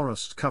of a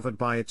forest covered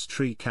by its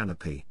tree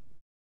canopy.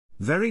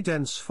 Very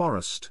dense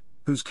forest,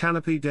 whose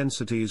canopy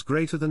density is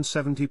greater than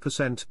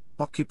 70%,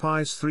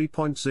 occupies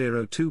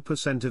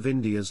 3.02% of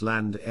India's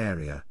land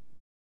area.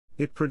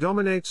 It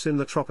predominates in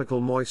the tropical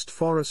moist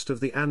forest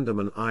of the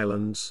Andaman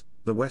Islands,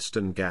 the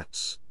Western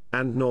Ghats,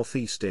 and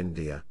northeast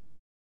India.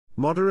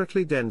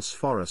 Moderately dense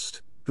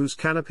forest, whose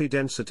canopy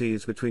density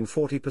is between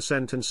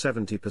 40% and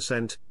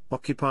 70%,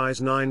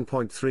 occupies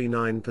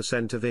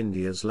 9.39% of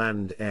India's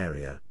land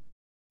area.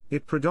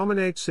 It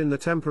predominates in the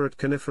temperate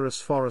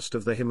coniferous forest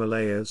of the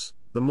Himalayas,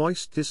 the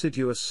moist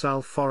deciduous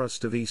sal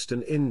forest of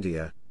eastern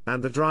India,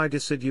 and the dry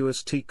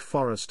deciduous teak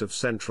forest of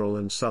central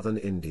and southern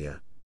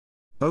India.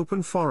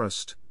 Open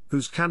forest,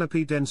 whose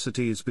canopy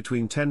density is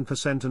between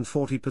 10% and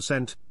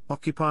 40%,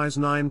 occupies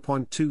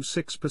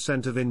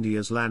 9.26% of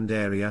India's land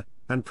area,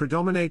 and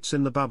predominates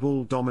in the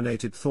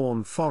babul-dominated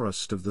thorn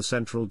forest of the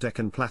central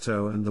Deccan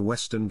Plateau and the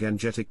western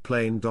Gangetic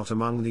Plain.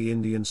 Among the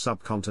Indian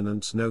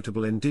subcontinent's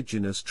notable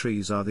indigenous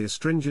trees are the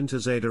astringent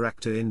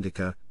Azadirachta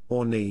indica,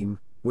 or neem,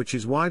 which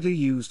is widely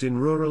used in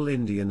rural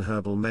Indian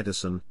herbal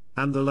medicine,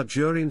 and the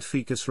luxuriant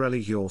Ficus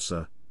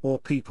religiosa, or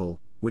peepal,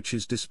 which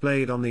is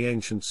displayed on the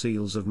ancient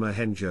seals of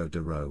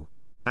Mohenjo-daro,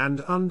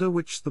 and under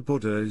which the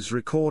Buddha is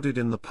recorded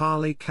in the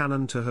Pali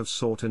Canon to have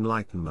sought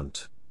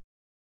enlightenment.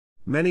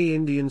 Many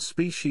Indian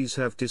species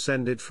have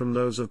descended from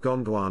those of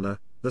Gondwana,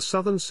 the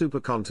southern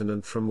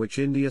supercontinent from which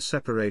India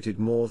separated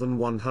more than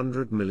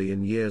 100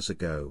 million years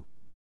ago.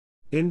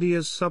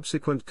 India's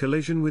subsequent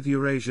collision with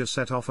Eurasia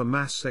set off a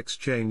mass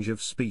exchange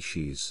of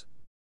species.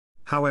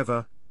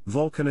 However,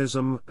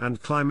 volcanism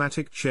and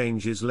climatic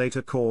changes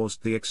later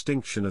caused the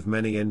extinction of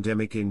many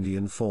endemic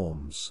Indian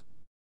forms.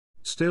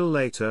 Still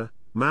later,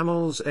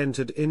 mammals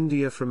entered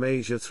India from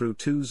Asia through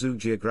two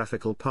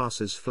zoogeographical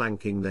passes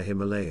flanking the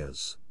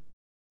Himalayas.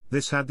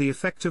 This had the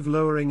effect of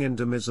lowering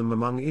endemism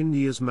among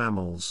India's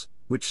mammals,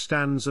 which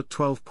stands at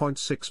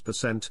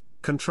 12.6%,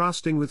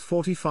 contrasting with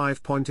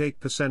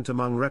 45.8%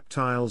 among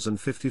reptiles and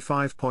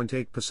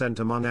 55.8%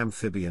 among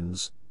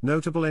amphibians.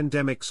 Notable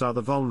endemics are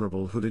the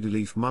vulnerable hooded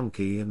leaf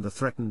monkey and the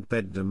threatened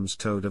Beddoes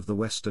toad of the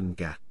Western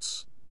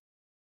Ghats.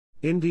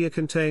 India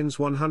contains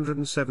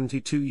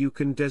 172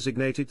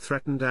 UCAN-designated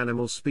threatened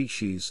animal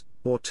species,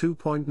 or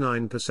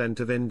 2.9%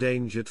 of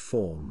endangered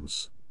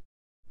forms.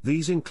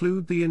 These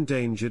include the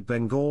endangered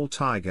Bengal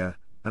tiger,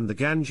 and the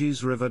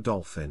Ganges River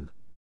dolphin.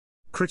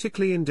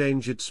 Critically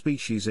endangered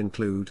species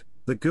include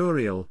the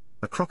gharial,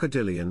 a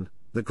crocodilian,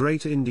 the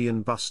great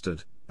Indian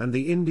bustard, and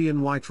the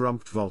Indian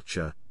white-rumped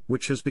vulture,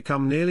 which has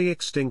become nearly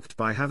extinct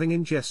by having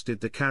ingested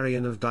the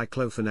carrion of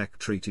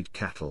diclofenac-treated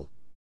cattle.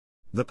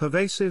 The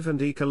pervasive and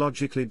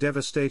ecologically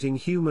devastating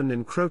human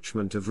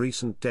encroachment of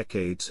recent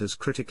decades has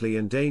critically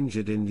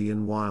endangered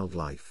Indian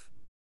wildlife.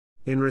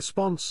 In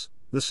response,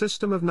 the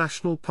system of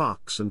national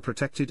parks and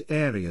protected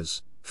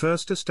areas,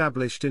 first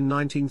established in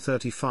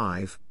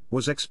 1935,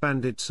 was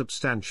expanded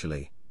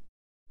substantially.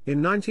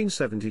 In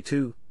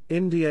 1972,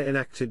 India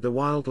enacted the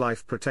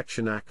Wildlife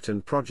Protection Act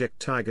and Project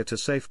Tiger to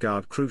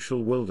safeguard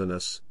crucial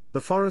wilderness. The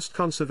Forest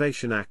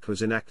Conservation Act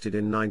was enacted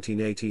in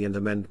 1980 and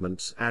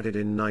amendments added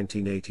in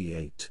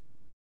 1988.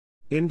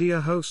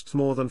 India hosts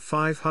more than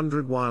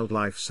 500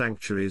 wildlife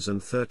sanctuaries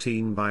and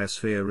 13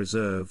 biosphere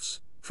reserves,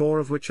 4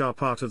 of which are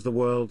part of the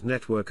World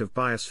Network of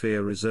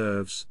Biosphere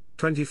Reserves.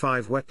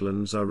 25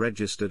 wetlands are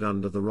registered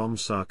under the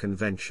Ramsar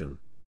Convention.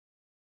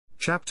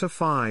 Chapter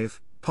 5,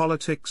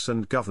 Politics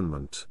and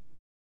Government.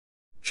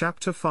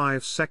 Chapter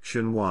 5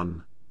 Section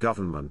 1,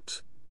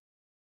 Government.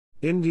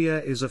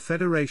 India is a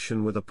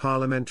federation with a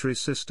parliamentary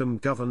system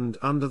governed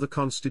under the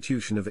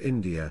Constitution of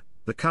India,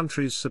 the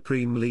country's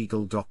supreme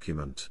legal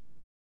document.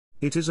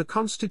 It is a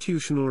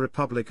constitutional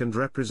republic and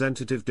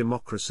representative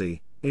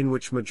democracy, in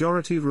which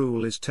majority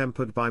rule is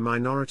tempered by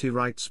minority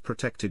rights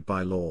protected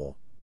by law.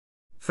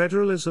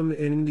 Federalism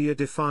in India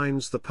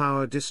defines the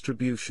power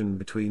distribution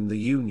between the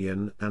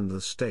Union and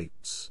the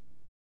states.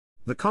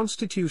 The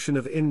Constitution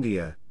of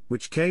India,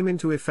 which came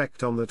into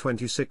effect on the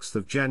 26th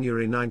of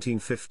January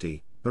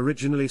 1950,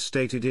 originally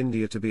stated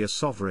India to be a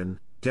sovereign,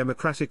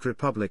 democratic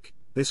republic.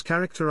 This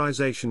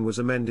characterization was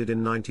amended in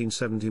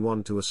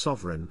 1971 to a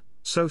sovereign,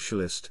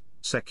 socialist,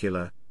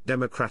 secular,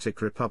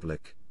 democratic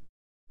republic.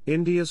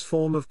 India's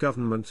form of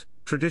government,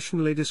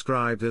 traditionally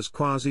described as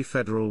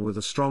quasi-federal with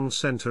a strong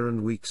centre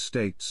and weak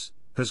states,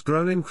 has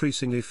grown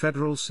increasingly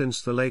federal since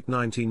the late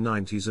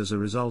 1990s as a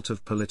result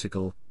of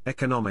political,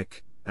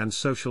 economic, and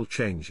social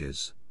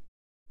changes.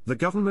 The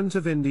Government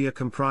of India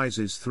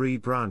comprises 3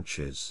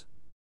 branches.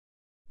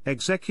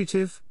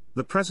 Executive,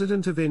 the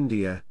President of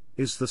India,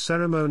 is the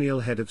ceremonial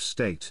head of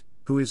state,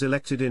 who is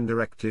elected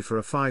indirectly for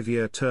a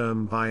 5-year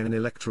term by an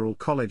electoral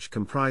college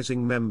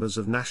comprising members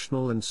of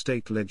national and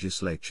state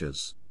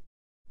legislatures.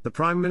 The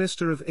Prime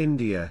Minister of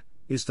India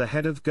is the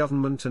head of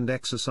government and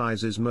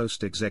exercises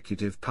most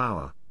executive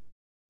power.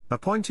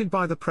 Appointed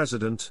by the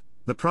President,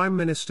 the Prime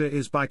Minister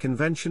is by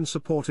convention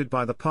supported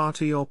by the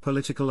party or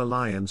political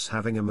alliance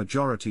having a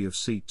majority of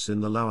seats in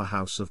the lower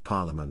house of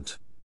Parliament.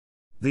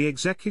 The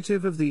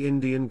executive of the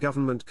Indian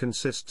government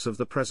consists of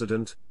the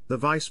President, the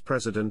Vice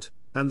President,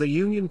 and the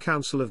Union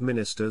Council of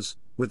Ministers,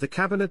 with the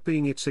Cabinet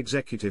being its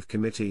executive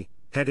committee,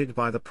 headed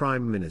by the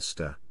Prime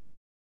Minister.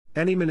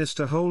 Any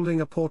minister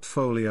holding a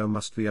portfolio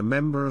must be a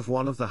member of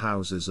one of the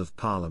Houses of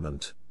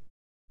Parliament.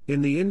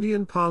 In the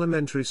Indian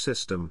parliamentary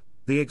system,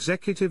 the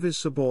executive is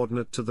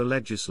subordinate to the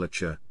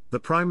legislature. The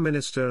Prime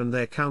Minister and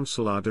their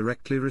council are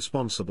directly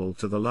responsible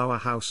to the lower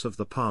house of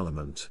the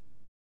Parliament.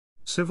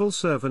 Civil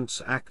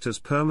servants act as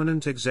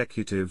permanent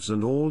executives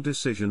and all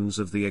decisions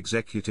of the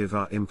executive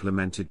are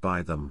implemented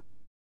by them.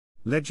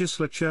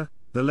 Legislature,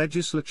 the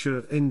Legislature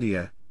of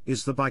India,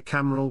 is the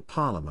bicameral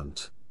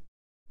parliament.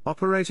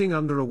 Operating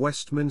under a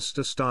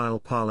Westminster-style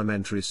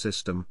parliamentary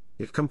system,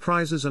 it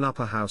comprises an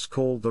upper house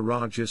called the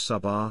Rajya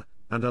Sabha,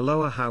 and a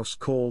lower house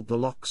called the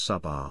Lok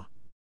Sabha.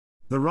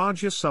 The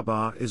Rajya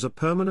Sabha is a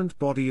permanent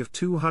body of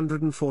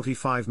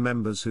 245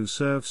 members who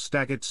serve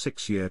staggered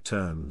 6-year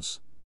terms.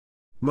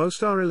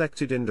 Most are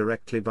elected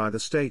indirectly by the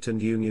state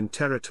and union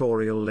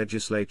territorial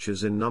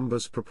legislatures in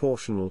numbers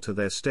proportional to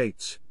their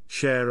states'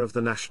 share of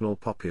the national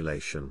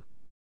population.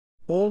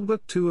 All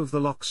but 2 of the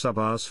Lok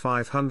Sabha's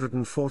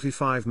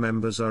 545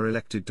 members are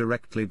elected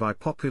directly by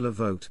popular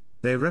vote.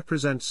 They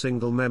represent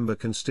single-member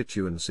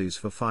constituencies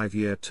for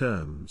 5-year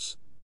terms.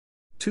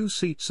 2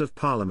 seats of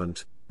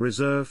parliament,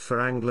 reserved for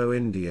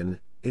Anglo-Indian,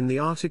 in the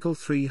Article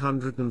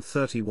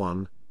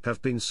 331,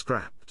 have been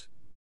scrapped.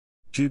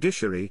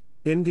 Judiciary: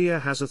 India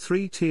has a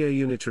three-tier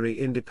unitary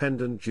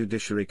independent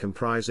judiciary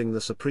comprising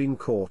the Supreme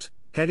Court,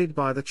 headed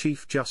by the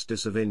Chief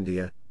Justice of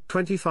India,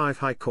 25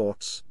 high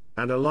courts,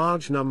 and a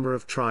large number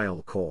of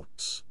trial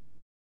courts.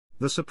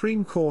 The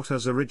Supreme Court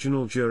has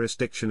original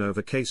jurisdiction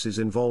over cases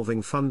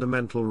involving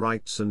fundamental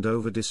rights and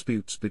over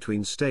disputes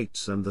between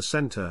states and the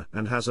centre,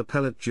 and has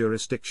appellate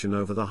jurisdiction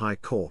over the high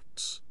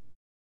courts.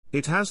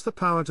 It has the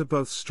power to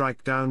both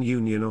strike down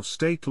union or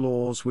state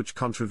laws which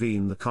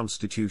contravene the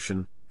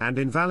Constitution, and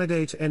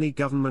invalidate any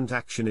government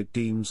action it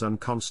deems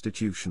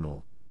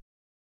unconstitutional.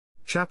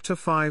 Chapter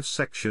 5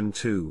 Section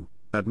 2,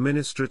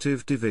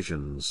 Administrative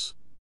Divisions.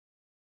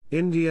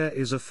 India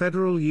is a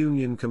federal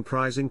union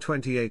comprising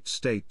 28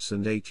 states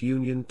and 8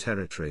 union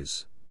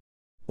territories.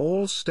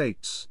 All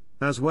states,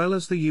 as well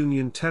as the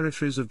union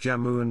territories of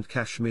Jammu and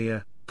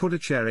Kashmir,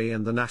 Puducherry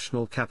and the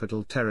National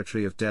Capital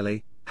Territory of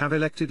Delhi, have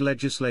elected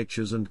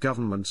legislatures and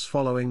governments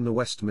following the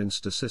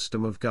Westminster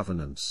system of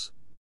governance.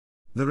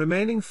 The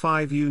remaining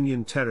 5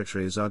 union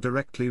territories are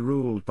directly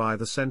ruled by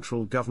the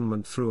central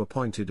government through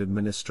appointed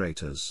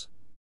administrators.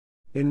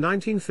 In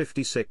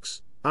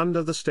 1956,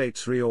 under the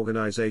States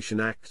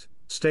Reorganization Act,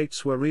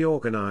 states were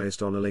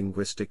reorganized on a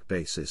linguistic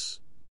basis.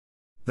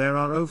 There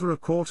are over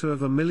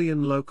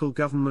 250,000 local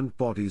government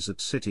bodies at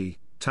city,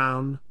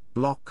 town,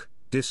 block,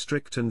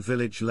 district and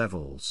village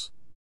levels.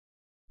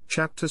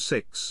 Chapter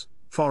 6,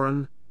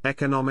 Foreign,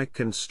 Economic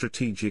and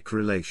Strategic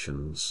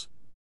Relations.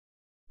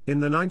 In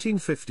the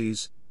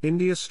 1950s,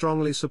 India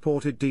strongly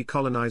supported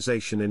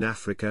decolonization in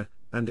Africa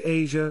and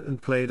Asia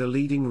and played a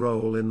leading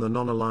role in the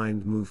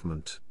non-aligned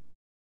movement.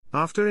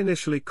 After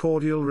initially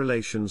cordial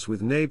relations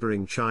with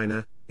neighboring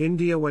China,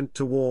 India went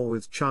to war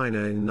with China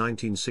in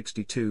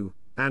 1962,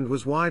 and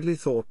was widely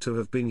thought to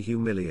have been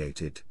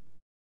humiliated.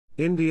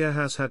 India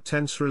has had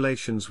tense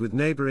relations with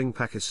neighboring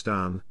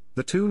Pakistan.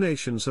 The two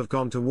nations have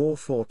gone to war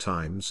 4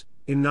 times,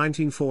 in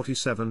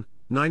 1947,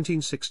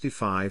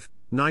 1965,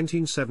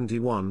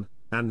 1971,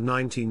 and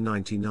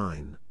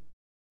 1999.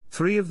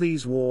 3 of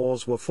these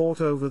wars were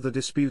fought over the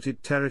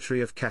disputed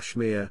territory of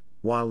Kashmir,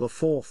 while the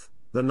 4th,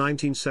 the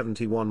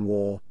 1971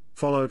 war,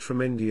 followed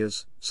from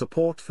India's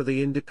support for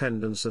the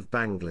independence of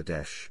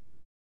Bangladesh.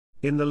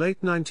 In the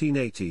late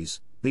 1980s,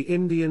 the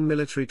Indian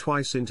military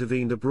twice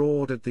intervened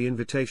abroad at the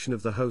invitation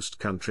of the host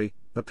country,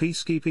 a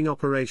peacekeeping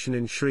operation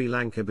in Sri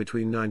Lanka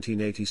between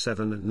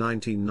 1987 and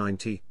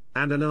 1990,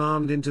 and an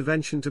armed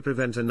intervention to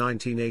prevent a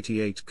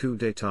 1988 coup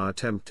d'état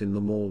attempt in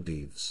the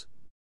Maldives.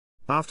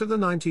 After the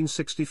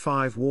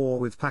 1965 war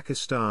with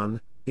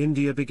Pakistan,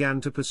 India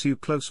began to pursue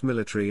close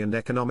military and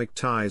economic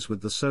ties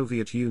with the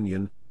Soviet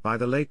Union. By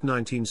the late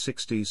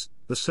 1960s,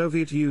 the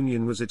Soviet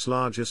Union was its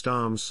largest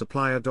arms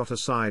supplier.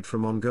 Aside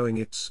from ongoing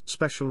its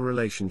special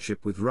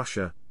relationship with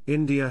Russia,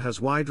 India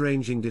has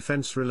wide-ranging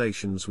defense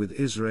relations with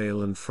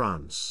Israel and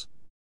France.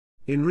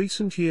 In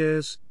recent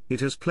years,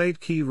 it has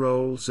played key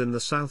roles in the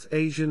South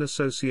Asian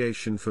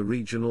Association for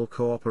Regional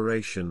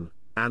Cooperation,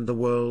 and the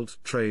World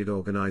Trade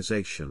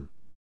Organization.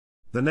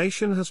 The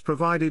nation has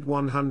provided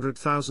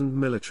 100,000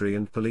 military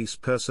and police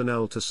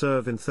personnel to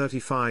serve in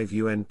 35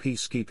 UN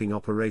peacekeeping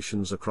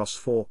operations across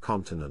 4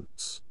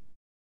 continents.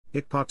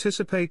 It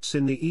participates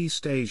in the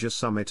East Asia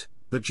Summit,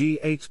 the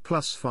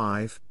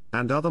G8+5,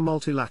 and other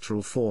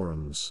multilateral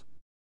forums.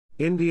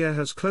 India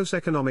has close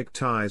economic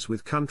ties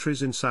with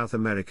countries in South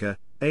America,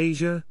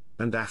 Asia,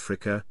 and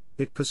Africa.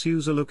 It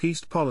pursues a Look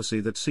East policy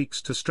that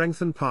seeks to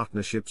strengthen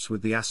partnerships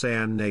with the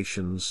ASEAN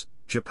nations,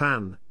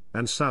 Japan,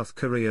 and South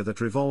Korea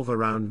that revolve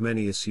around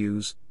many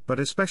issues, but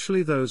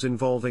especially those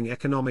involving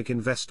economic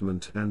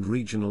investment and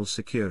regional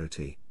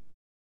security.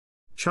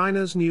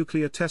 China's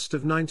nuclear test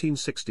of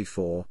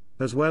 1964,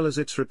 as well as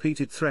its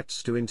repeated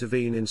threats to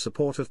intervene in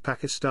support of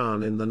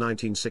Pakistan in the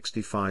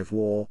 1965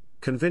 war,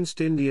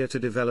 convinced India to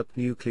develop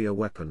nuclear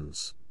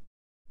weapons.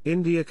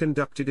 India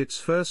conducted its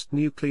first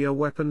nuclear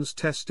weapons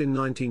test in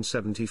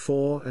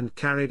 1974 and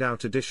carried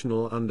out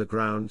additional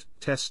underground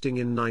testing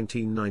in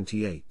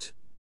 1998.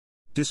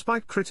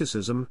 Despite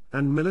criticism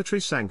and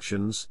military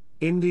sanctions,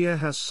 India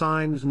has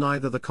signed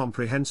neither the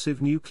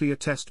Comprehensive Nuclear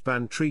Test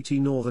Ban Treaty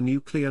nor the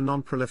Nuclear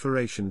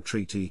Non-Proliferation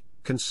Treaty,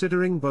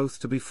 considering both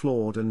to be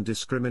flawed and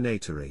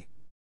discriminatory.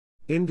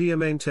 India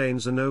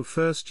maintains a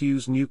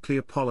no-first-use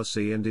nuclear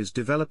policy and is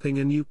developing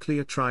a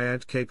nuclear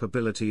triad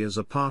capability as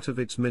a part of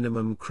its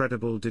minimum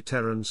credible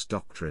deterrence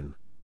doctrine.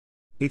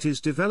 It is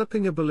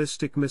developing a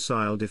ballistic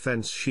missile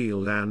defense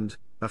shield and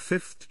a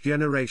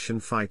 5th-generation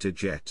fighter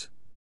jet.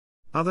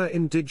 Other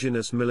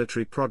indigenous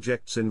military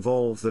projects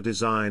involve the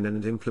design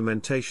and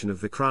implementation of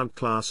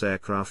Vikrant-class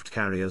aircraft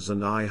carriers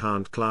and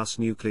Arihant-class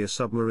nuclear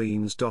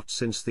submarines.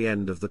 Since the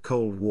end of the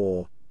Cold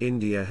War,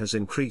 India has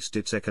increased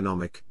its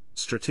economic,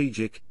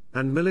 strategic,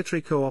 and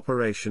military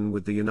cooperation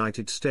with the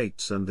United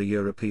States and the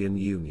European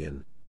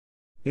Union.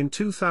 In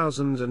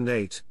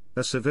 2008,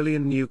 a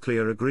civilian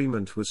nuclear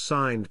agreement was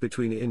signed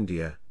between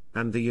India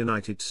and the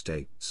United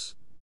States.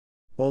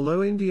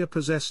 Although India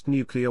possessed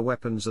nuclear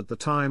weapons at the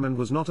time and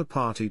was not a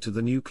party to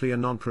the Nuclear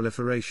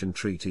Non-Proliferation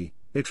Treaty,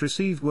 it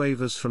received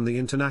waivers from the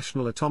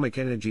International Atomic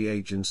Energy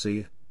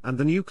Agency, and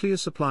the Nuclear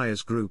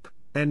Suppliers Group,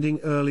 ending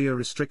earlier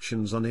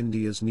restrictions on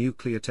India's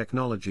nuclear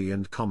technology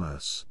and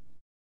commerce.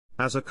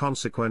 As a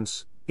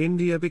consequence,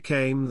 India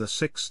became the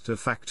sixth de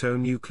facto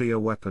nuclear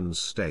weapons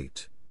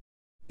state.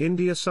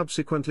 India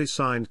subsequently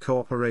signed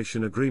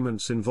cooperation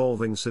agreements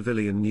involving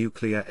civilian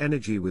nuclear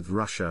energy with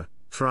Russia,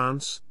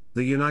 France,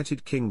 the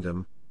United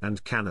Kingdom,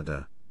 and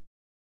Canada.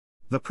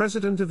 The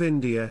President of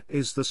India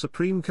is the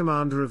Supreme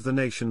Commander of the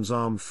nation's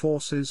armed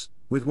forces,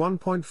 with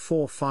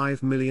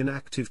 1.45 million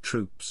active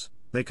troops.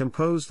 They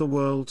compose the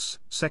world's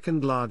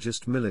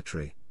second-largest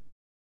military.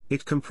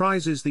 It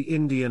comprises the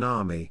Indian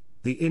Army,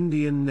 the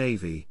Indian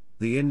Navy,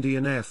 the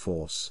Indian Air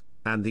Force,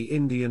 and the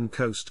Indian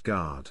Coast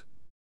Guard.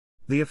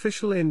 The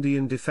official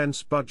Indian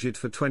defense budget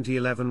for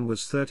 2011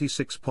 was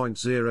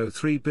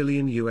 $36.03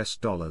 billion,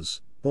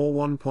 or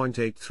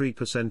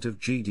 1.83% of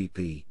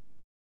GDP.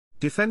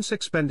 Defense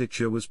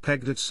expenditure was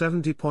pegged at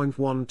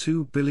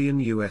 $70.12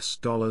 billion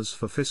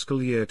for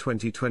fiscal year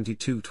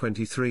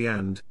 2022-23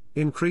 and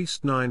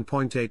increased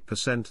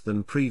 9.8%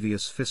 than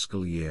previous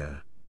fiscal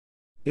year.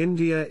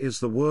 India is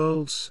the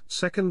world's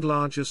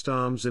second-largest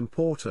arms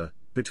importer.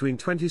 Between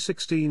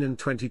 2016 and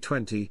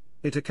 2020,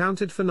 it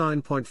accounted for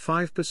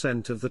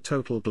 9.5% of the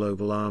total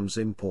global arms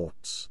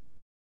imports.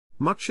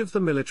 Much of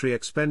the military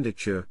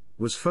expenditure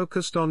was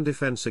focused on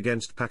defense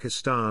against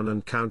Pakistan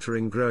and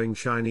countering growing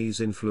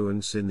Chinese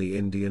influence in the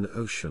Indian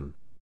Ocean.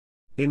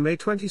 In May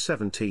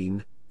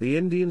 2017, the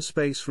Indian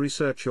Space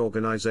Research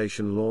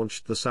Organisation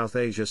launched the South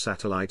Asia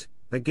satellite,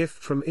 a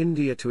gift from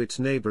India to its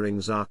neighbouring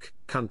SAARC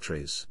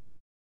countries.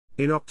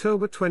 In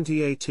October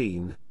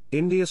 2018,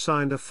 India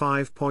signed a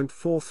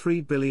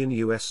 $5.43 billion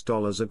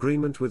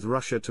agreement with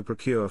Russia to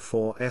procure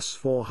four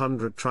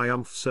S-400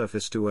 Triumph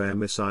surface-to-air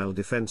missile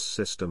defense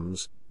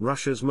systems,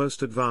 Russia's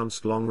most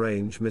advanced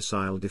long-range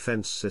missile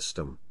defense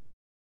system.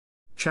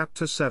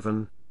 Chapter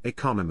 7,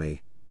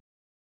 Economy.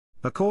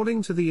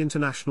 According to the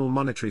International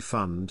Monetary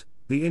Fund,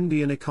 the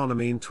Indian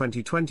economy in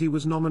 2020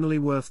 was nominally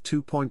worth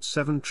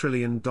 $2.7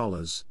 trillion.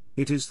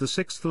 It is the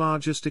sixth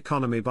largest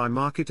economy by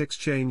market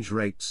exchange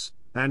rates,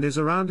 and is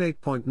around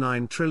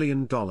 $8.9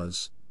 trillion,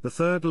 the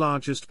third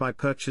largest by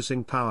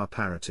purchasing power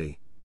parity.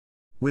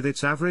 With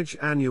its average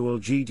annual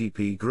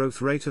GDP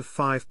growth rate of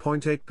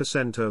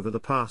 5.8% over the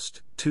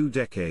past 2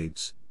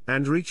 decades,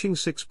 and reaching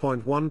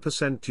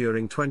 6.1%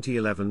 during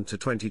 2011 to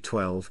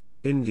 2012,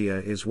 India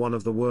is one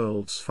of the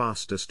world's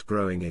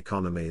fastest-growing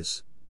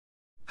economies.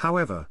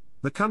 However,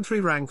 the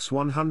country ranks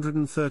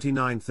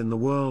 139th in the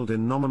world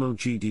in nominal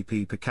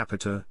GDP per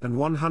capita and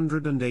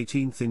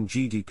 118th in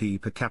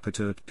GDP per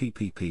capita at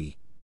PPP.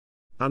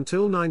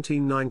 Until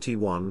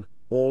 1991,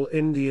 all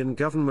Indian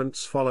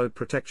governments followed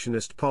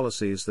protectionist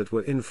policies that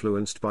were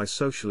influenced by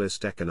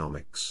socialist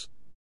economics.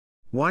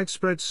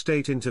 Widespread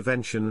state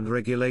intervention and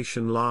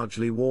regulation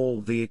largely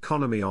walled the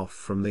economy off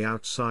from the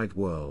outside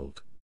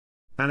world.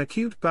 An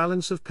acute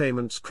balance of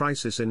payments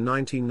crisis in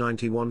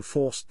 1991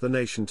 forced the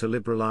nation to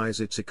liberalize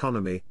its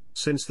economy.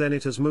 Since then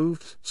it has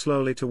moved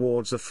slowly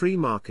towards a free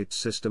market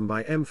system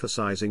by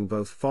emphasizing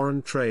both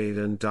foreign trade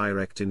and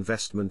direct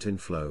investment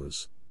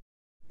inflows.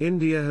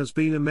 India has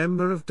been a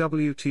member of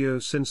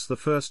WTO since the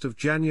 1st of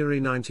January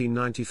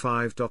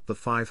 1995. The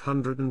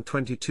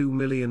 522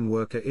 million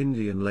worker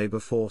Indian labor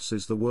force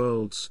is the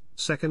world's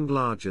second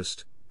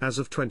largest, as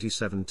of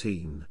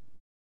 2017.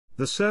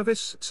 The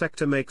service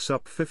sector makes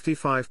up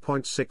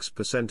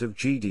 55.6% of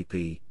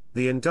GDP,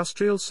 the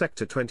industrial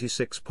sector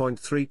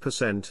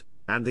 26.3%,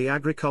 and the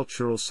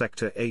agricultural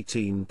sector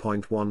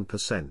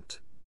 18.1%.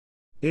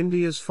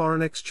 India's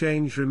foreign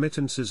exchange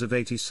remittances of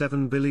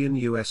 $87 billion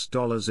in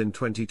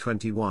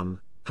 2021,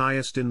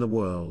 highest in the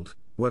world,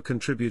 were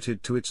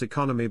contributed to its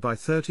economy by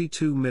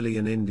 32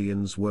 million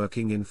Indians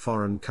working in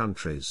foreign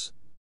countries.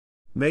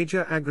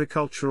 Major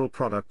agricultural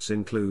products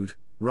include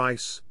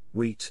rice,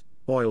 wheat,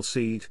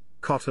 oilseed,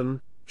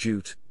 cotton,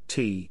 jute,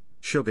 tea,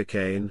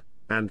 sugarcane,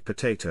 and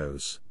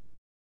potatoes.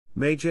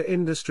 Major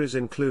industries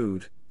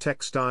include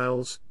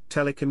textiles,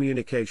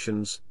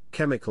 telecommunications,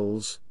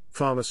 chemicals,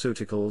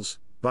 pharmaceuticals,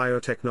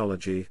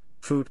 biotechnology,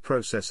 food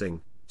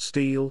processing,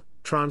 steel,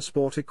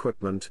 transport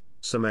equipment,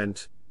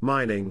 cement,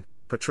 mining,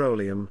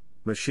 petroleum,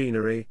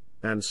 machinery,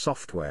 and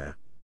software.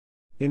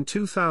 In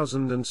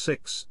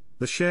 2006,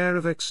 the share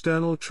of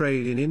external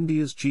trade in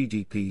India's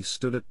GDP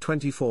stood at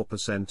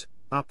 24%,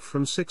 up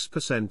from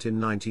 6% in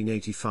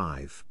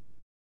 1985.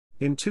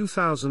 In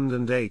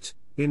 2008,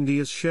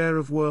 India's share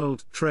of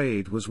world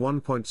trade was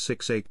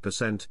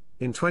 1.68%.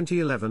 In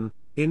 2011,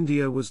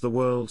 India was the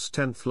world's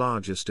 10th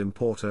largest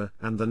importer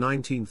and the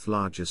 19th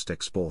largest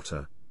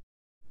exporter.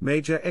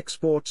 Major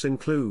exports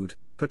include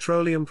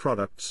petroleum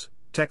products,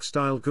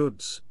 textile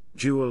goods,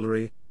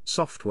 jewelry,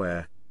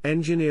 software,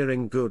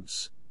 engineering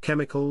goods,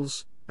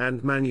 chemicals,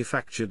 and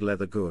manufactured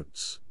leather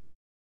goods.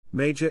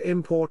 Major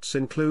imports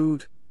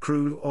include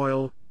crude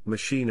oil,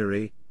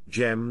 machinery,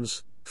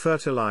 gems,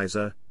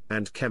 fertilizer,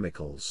 and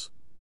chemicals.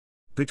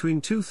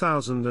 Between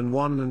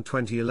 2001 and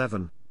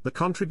 2011, the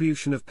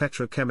contribution of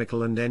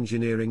petrochemical and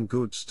engineering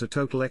goods to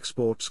total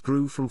exports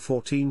grew from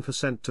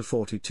 14% to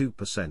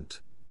 42%.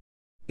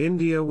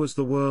 India was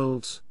the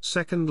world's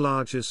second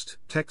largest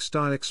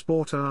textile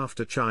exporter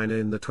after China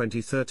in the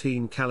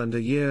 2013 calendar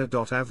year.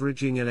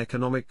 Averaging an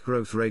economic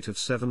growth rate of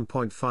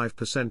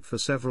 7.5% for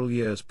several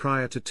years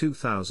prior to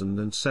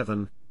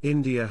 2007,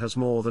 India has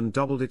more than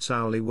doubled its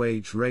hourly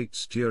wage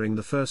rates during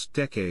the first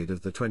decade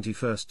of the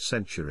 21st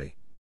century.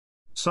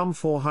 Some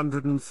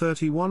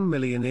 431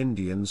 million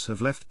Indians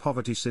have left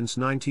poverty since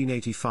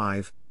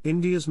 1985.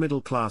 India's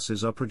middle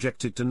classes are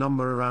projected to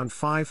number around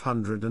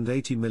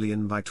 580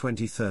 million by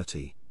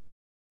 2030.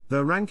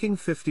 Though ranking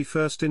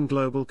 51st in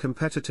global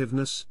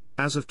competitiveness,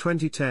 as of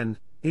 2010,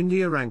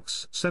 India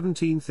ranks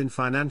 17th in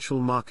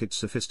financial market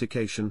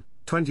sophistication,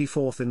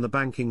 24th in the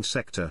banking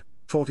sector,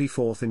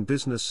 44th in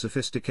business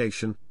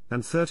sophistication,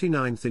 and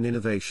 39th in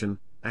innovation,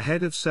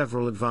 ahead of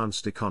several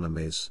advanced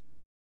economies.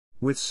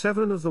 With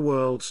 7 of the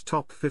world's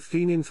top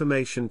 15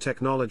 information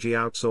technology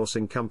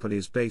outsourcing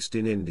companies based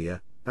in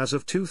India, as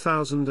of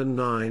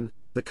 2009,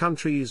 the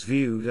country is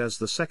viewed as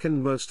the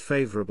second most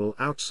favorable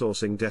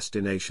outsourcing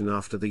destination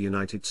after the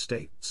United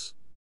States.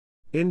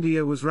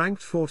 India was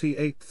ranked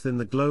 48th in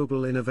the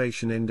Global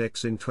Innovation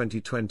Index in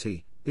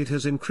 2020. It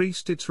has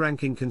increased its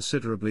ranking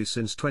considerably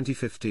since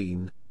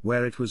 2015,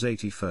 where it was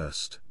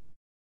 81st.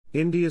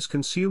 India's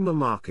consumer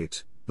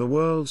market, the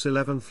world's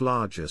 11th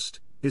largest,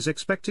 is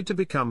expected to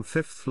become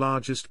 5th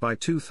largest by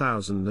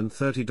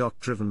 2030.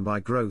 Driven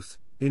by growth,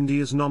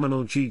 India's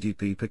nominal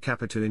GDP per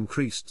capita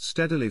increased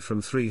steadily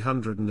from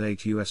 $308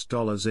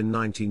 in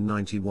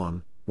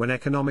 1991, when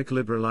economic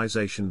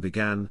liberalization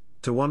began,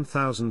 to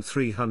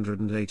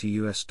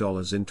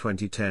 $1,380 in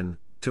 2010,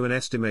 to an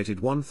estimated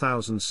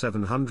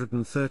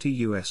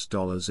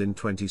 $1,730 in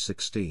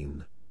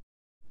 2016.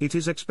 It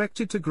is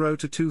expected to grow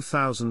to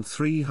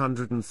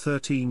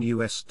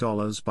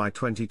 $2,313 by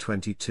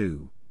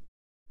 2022.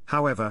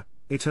 However,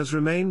 it has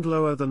remained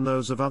lower than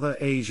those of other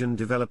Asian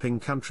developing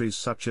countries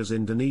such as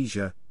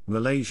Indonesia,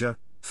 Malaysia,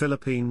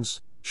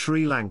 Philippines,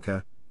 Sri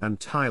Lanka, and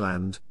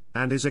Thailand,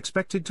 and is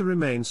expected to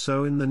remain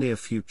so in the near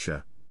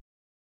future.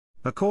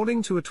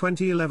 According to a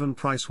 2011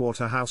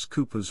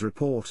 PricewaterhouseCoopers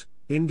report,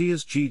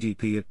 India's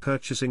GDP at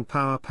purchasing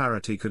power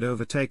parity could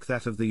overtake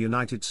that of the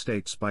United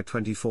States by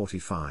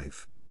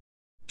 2045.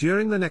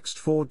 During the next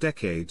 4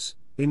 decades,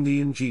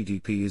 Indian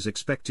GDP is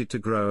expected to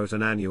grow at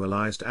an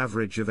annualized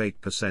average of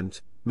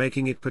 8%,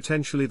 making it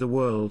potentially the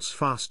world's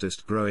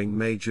fastest-growing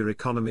major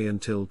economy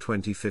until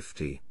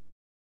 2050.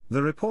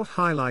 The report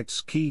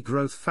highlights key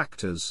growth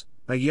factors: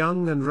 a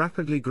young and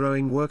rapidly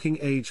growing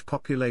working-age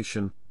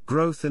population,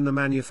 growth in the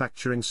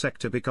manufacturing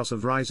sector because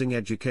of rising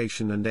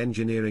education and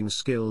engineering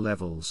skill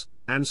levels,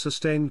 and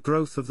sustained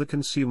growth of the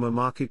consumer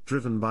market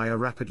driven by a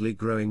rapidly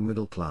growing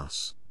middle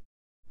class.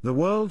 The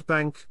World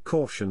Bank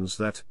cautions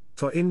that,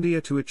 for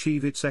India to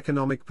achieve its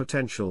economic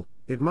potential,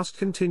 it must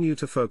continue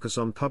to focus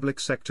on public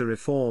sector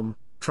reform,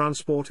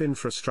 transport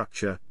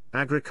infrastructure,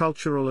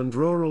 agricultural and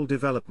rural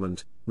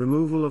development,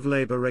 removal of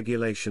labor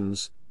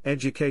regulations,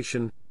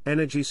 education,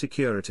 energy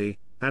security,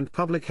 and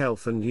public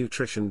health and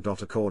nutrition.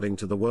 According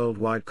to the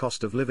Worldwide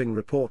Cost of Living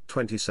Report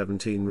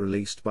 2017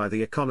 released by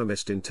the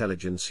Economist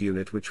Intelligence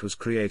Unit, which was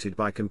created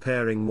by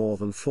comparing more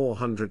than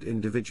 400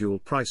 individual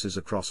prices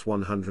across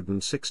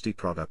 160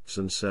 products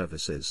and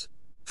services,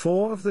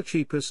 4 of the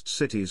cheapest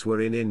cities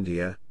were in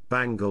India: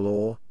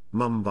 Bangalore,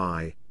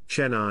 Mumbai,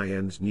 Chennai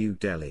and New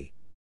Delhi.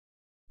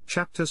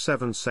 Chapter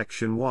 7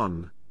 Section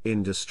 1,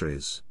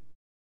 Industries.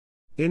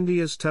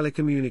 India's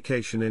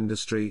telecommunication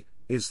industry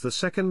is the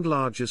second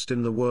largest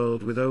in the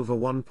world with over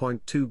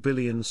 1.2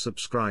 billion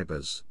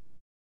subscribers.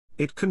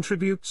 It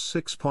contributes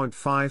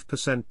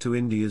 6.5% to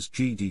India's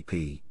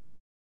GDP.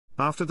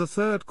 After the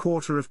third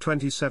quarter of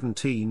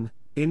 2017,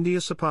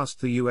 India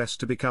surpassed the US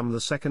to become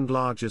the second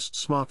largest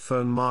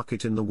smartphone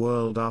market in the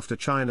world after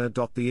China.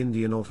 The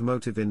Indian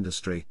automotive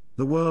industry,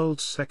 the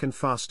world's second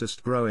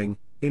fastest growing,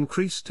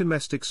 increased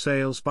domestic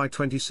sales by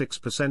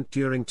 26%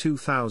 during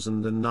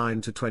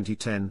 2009 to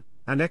 2010,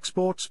 and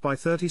exports by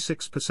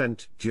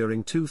 36%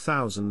 during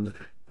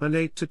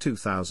 2008 to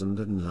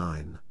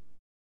 2009.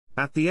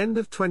 At the end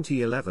of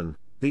 2011,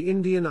 the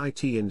Indian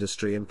IT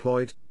industry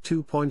employed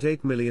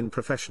 2.8 million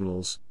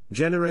professionals,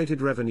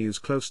 generated revenues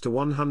close to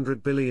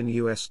 $100 billion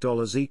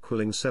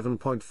equaling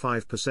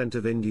 7.5%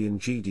 of Indian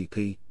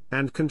GDP,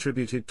 and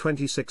contributed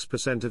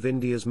 26% of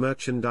India's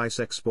merchandise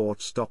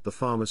exports. The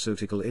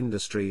pharmaceutical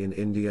industry in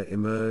India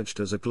emerged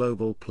as a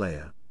global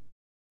player.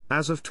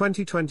 As of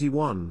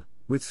 2021,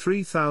 with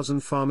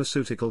 3,000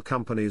 pharmaceutical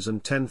companies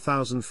and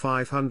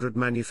 10,500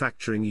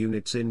 manufacturing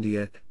units,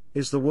 India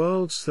is the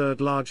world's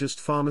third largest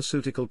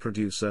pharmaceutical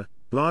producer,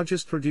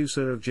 largest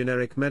producer of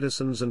generic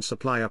medicines, and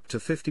supply up to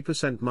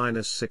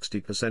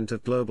 50%-60%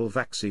 of global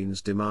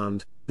vaccines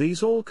demand.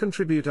 These all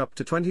contribute up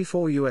to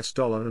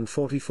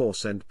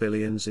 $24.44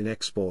 billions in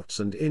exports,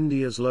 and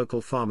India's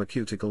local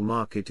pharmaceutical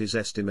market is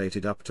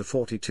estimated up to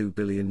 $42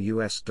 billion.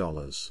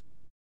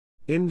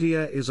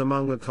 India is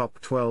among the top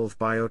 12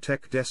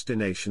 biotech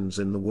destinations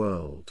in the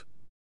world.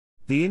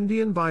 The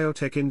Indian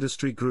biotech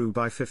industry grew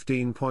by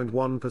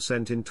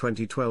 15.1% in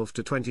 2012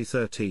 to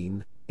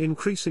 2013,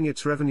 increasing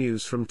its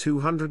revenues from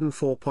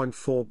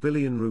 204.4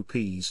 billion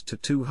rupees to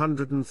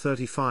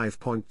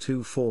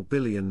 235.24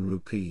 billion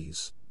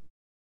rupees.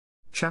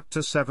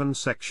 Chapter 7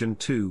 Section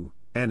 2,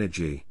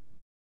 Energy.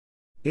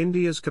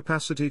 India's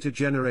capacity to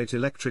generate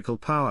electrical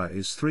power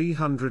is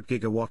 300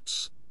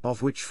 gigawatts,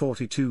 of which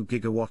 42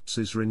 gigawatts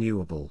is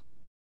renewable.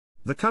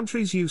 The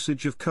country's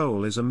usage of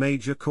coal is a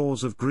major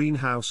cause of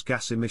greenhouse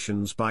gas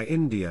emissions by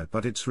India,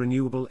 but its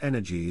renewable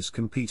energy is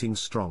competing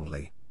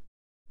strongly.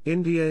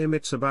 India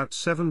emits about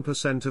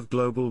 7% of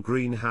global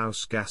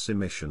greenhouse gas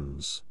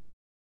emissions.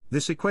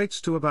 This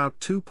equates to about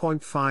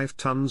 2.5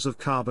 tons of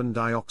carbon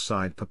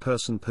dioxide per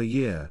person per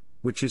year,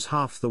 which is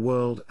half the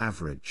world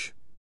average.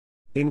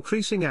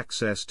 Increasing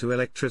access to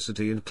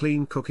electricity and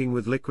clean cooking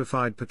with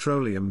liquefied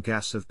petroleum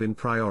gas have been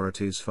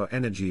priorities for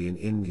energy in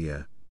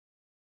India.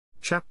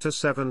 Chapter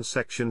 7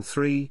 Section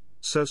 3,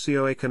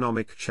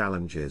 Socio-economic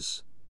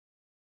Challenges.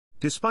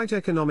 Despite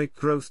economic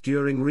growth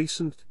during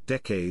recent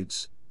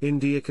decades,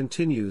 India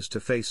continues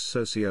to face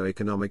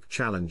socio-economic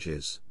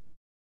challenges.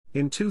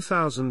 In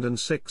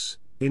 2006,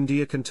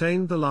 India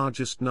contained the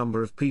largest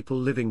number of people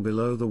living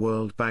below the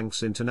World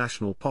Bank's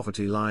international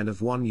poverty line of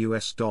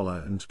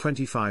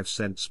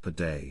 $1.25 per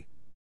day.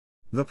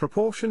 The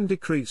proportion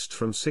decreased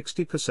from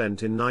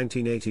 60% in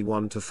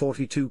 1981 to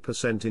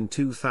 42% in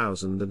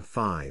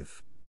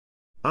 2005.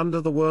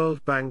 Under the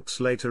World Bank's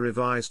later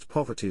revised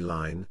poverty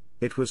line,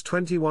 it was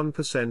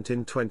 21%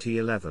 in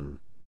 2011.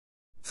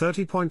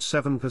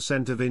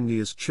 30.7% of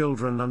India's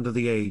children under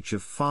the age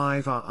of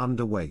 5 are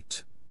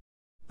underweight.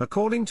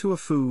 According to a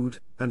Food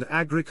and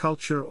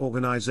Agriculture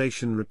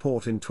Organization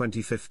report in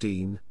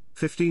 2015,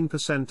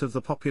 15% of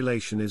the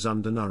population is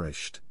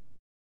undernourished.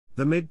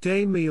 The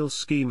midday meal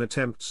scheme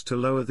attempts to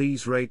lower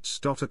these rates.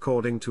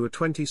 According to a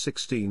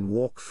 2016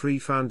 Walk Free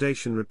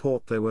Foundation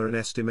report, there were an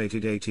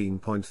estimated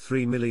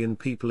 18.3 million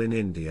people in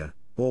India,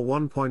 or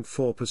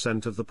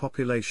 1.4% of the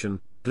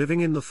population,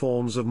 living in the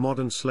forms of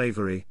modern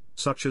slavery,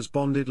 such as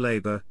bonded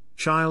labor,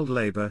 child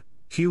labor,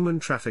 human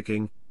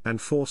trafficking,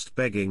 and forced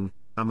begging,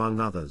 among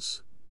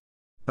others.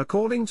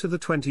 According to the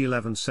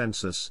 2011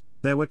 census,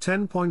 there were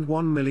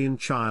 10.1 million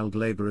child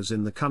laborers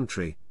in the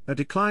country, a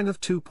decline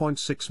of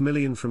 2.6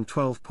 million from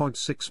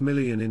 12.6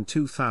 million in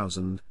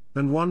 2001.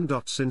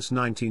 Since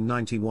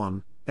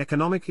 1991,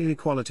 economic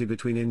inequality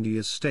between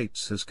India's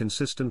states has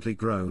consistently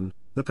grown.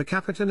 The per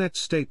capita net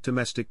state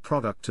domestic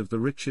product of the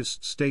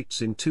richest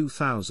states in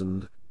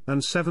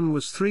 2007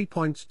 was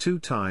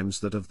 3.2 times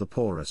that of the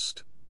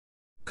poorest.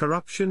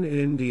 Corruption in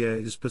India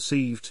is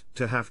perceived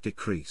to have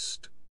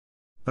decreased.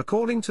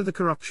 According to the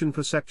Corruption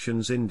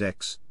Perceptions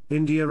Index,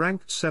 India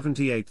ranked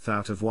 78th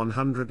out of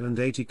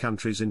 180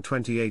 countries in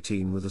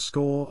 2018 with a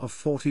score of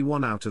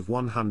 41 out of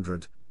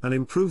 100, an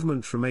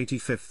improvement from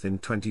 85th in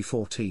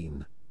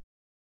 2014.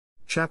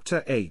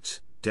 Chapter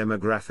 8,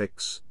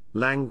 Demographics,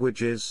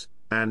 Languages,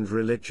 and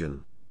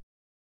Religion.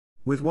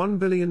 With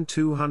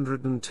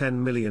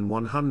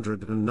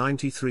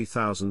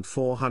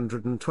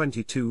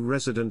 1,210,193,422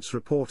 residents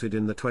reported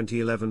in the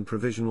 2011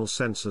 Provisional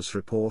Census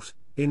Report,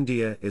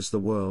 India is the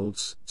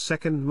world's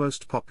second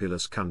most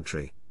populous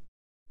country.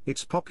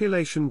 Its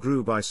population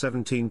grew by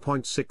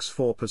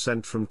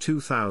 17.64% from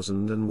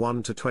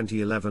 2001 to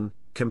 2011,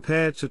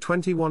 compared to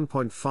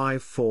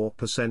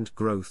 21.54%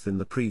 growth in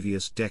the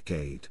previous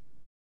decade.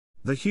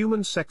 The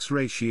human sex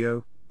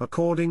ratio,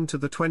 according to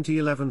the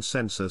 2011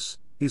 census,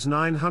 is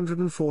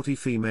 940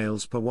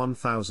 females per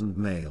 1,000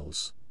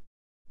 males.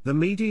 The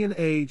median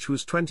age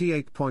was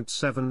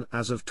 28.7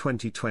 as of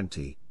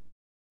 2020.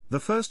 The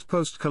first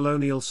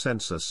post-colonial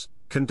census,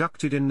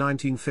 conducted in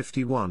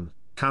 1951,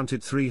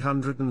 counted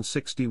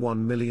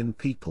 361 million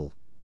people.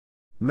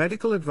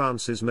 Medical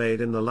advances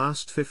made in the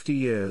last 50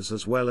 years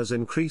as well as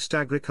increased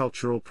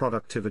agricultural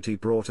productivity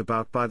brought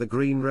about by the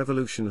Green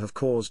Revolution have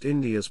caused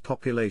India's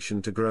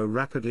population to grow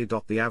rapidly.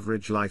 The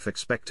average life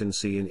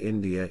expectancy in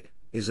India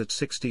is at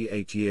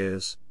 68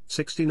 years,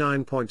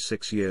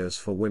 69.6 years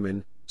for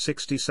women,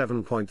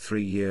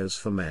 67.3 years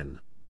for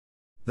men.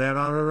 There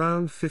are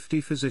around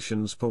 50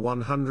 physicians per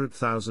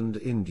 100,000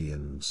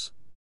 Indians.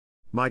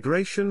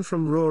 Migration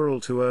from rural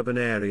to urban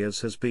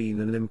areas has been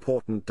an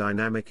important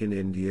dynamic in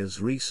India's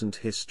recent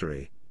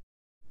history.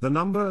 The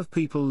number of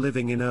people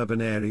living in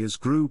urban areas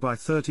grew by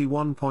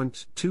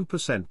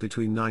 31.2%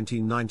 between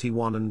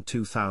 1991 and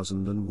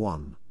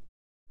 2001.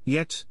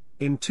 Yet,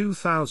 in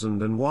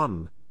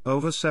 2001,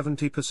 over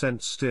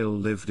 70% still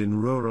lived in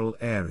rural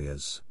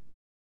areas.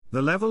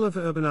 The level of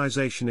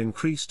urbanization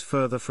increased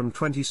further from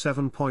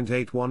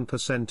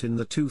 27.81% in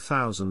the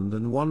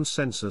 2001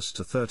 census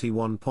to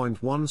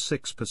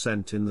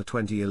 31.16% in the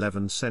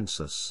 2011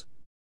 census.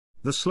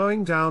 The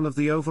slowing down of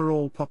the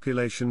overall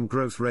population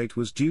growth rate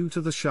was due to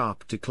the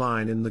sharp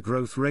decline in the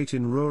growth rate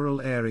in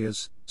rural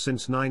areas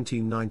since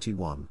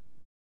 1991.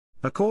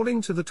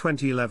 According to the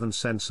 2011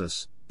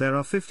 census, there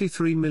are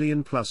 53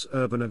 million plus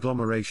urban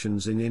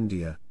agglomerations in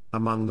India,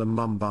 among them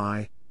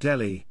Mumbai,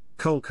 Delhi,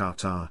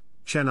 Kolkata,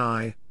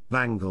 Chennai,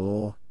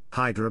 Bangalore,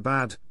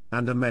 Hyderabad,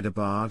 and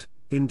Ahmedabad.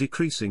 in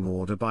decreasing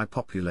order by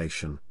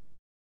population.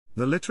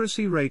 The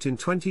literacy rate in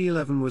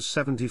 2011 was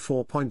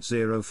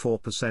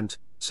 74.04%,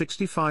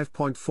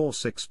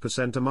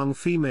 65.46% among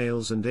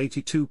females and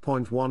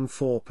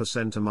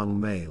 82.14% among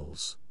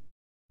males.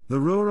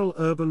 The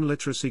rural-urban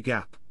literacy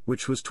gap,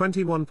 which was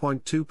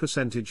 21.2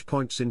 percentage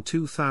points in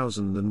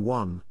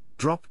 2001,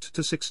 dropped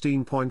to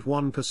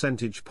 16.1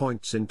 percentage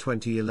points in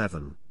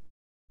 2011.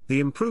 The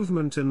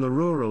improvement in the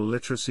rural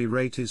literacy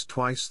rate is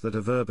twice that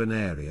of urban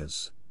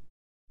areas.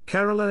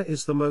 Kerala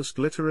is the most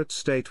literate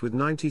state with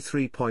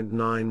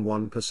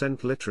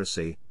 93.91%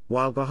 literacy,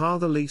 while Bihar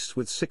the least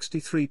with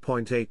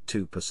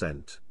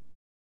 63.82%.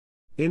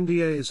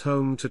 India is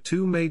home to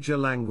two major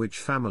language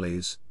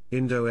families,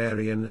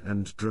 Indo-Aryan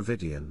and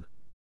Dravidian.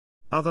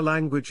 Other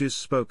languages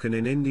spoken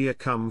in India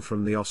come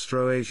from the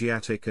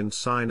Austroasiatic and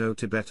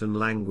Sino-Tibetan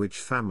language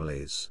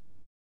families.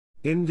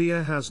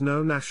 India has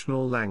no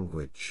national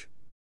language.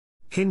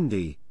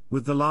 Hindi,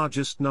 with the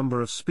largest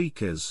number of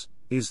speakers,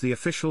 is the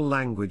official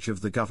language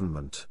of the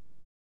government.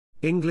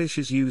 English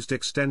is used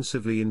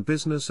extensively in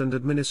business and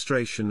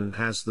administration and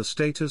has the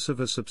status of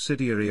a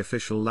subsidiary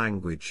official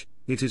language.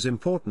 It is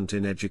important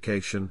in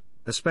education,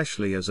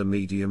 especially as a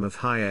medium of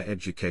higher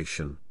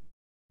education.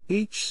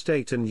 Each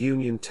state and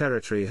union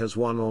territory has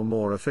one or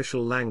more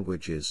official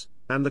languages,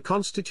 and the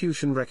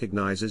Constitution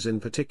recognizes in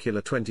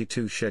particular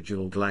 22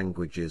 scheduled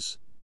languages.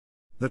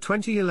 The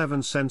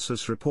 2011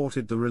 census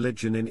reported the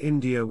religion in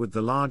India with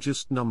the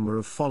largest number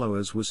of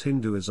followers was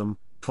Hinduism,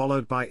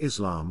 followed by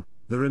Islam,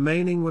 the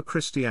remaining were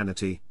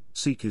Christianity,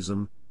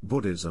 Sikhism,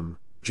 Buddhism,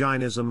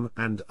 Jainism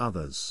and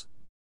others.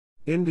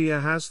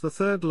 India has the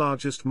third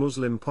largest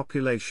Muslim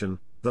population,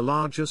 the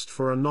largest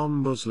for a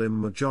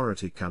non-Muslim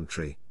majority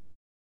country.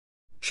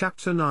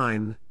 Chapter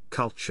 9,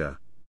 Culture.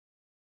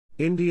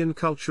 Indian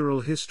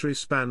cultural history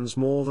spans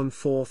more than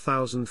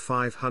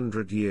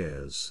 4,500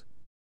 years.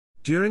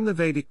 During the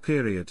Vedic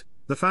period,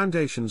 the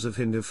foundations of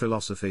Hindu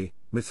philosophy,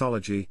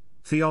 mythology,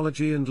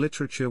 theology and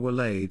literature were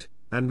laid,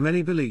 and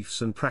many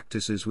beliefs and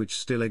practices which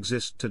still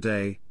exist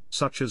today,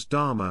 such as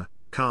Dharma,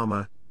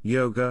 Karma,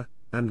 Yoga,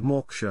 and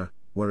Moksha,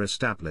 were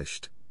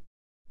established.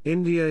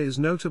 India is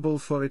notable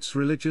for its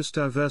religious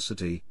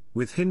diversity,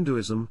 with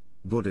Hinduism,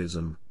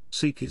 Buddhism,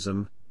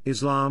 Sikhism,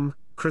 Islam,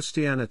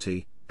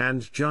 Christianity,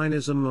 and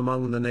Jainism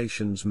among the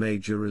nation's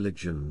major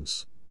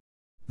religions.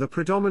 The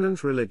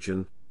predominant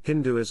religion,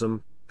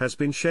 Hinduism, has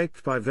been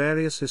shaped by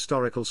various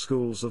historical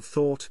schools of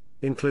thought,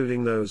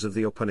 including those of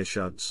the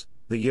Upanishads,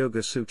 the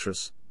Yoga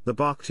Sutras, the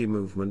Bhakti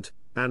movement,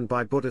 and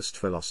by Buddhist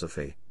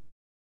philosophy.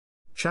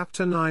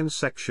 Chapter 9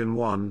 Section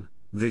 1,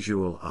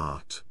 Visual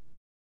Art.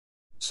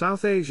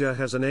 South Asia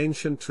has an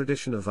ancient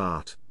tradition of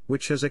art,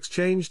 which has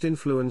exchanged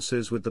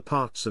influences with the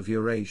parts of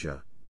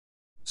Eurasia.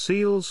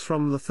 Seals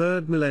from the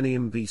 3rd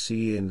millennium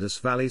BCE Indus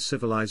Valley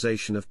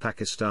civilization of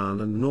Pakistan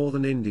and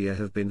northern India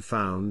have been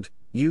found,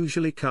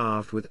 usually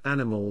carved with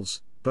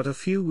animals, but a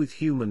few with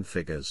human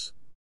figures.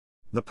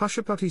 The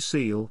Pashupati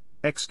seal,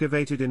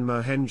 excavated in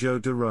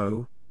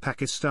Mohenjo-daro,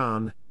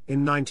 Pakistan,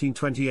 in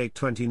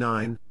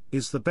 1928-29,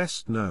 is the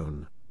best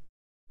known.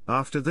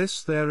 After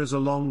this there is a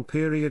long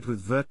period with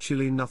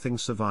virtually nothing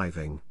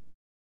surviving.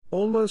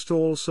 Almost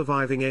all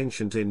surviving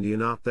ancient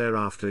Indian art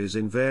thereafter is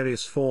in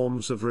various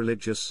forms of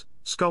religious,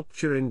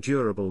 sculpture in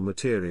durable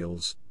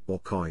materials, or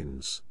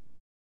coins.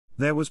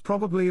 There was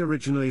probably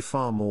originally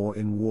far more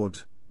in wood,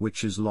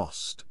 which is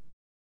lost.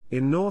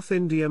 In North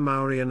India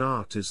Mauryan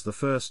art is the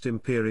first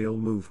imperial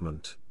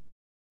movement.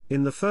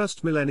 In the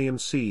 1st millennium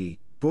CE,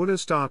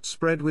 Buddhist art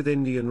spread with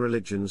Indian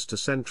religions to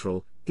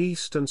Central,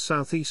 East and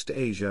Southeast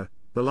Asia,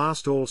 the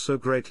last also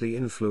greatly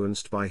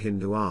influenced by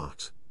Hindu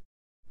art.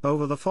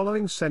 Over the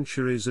following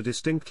centuries a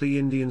distinctly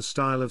Indian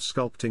style of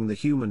sculpting the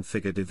human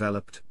figure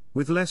developed,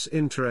 with less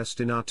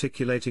interest in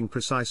articulating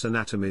precise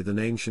anatomy than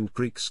ancient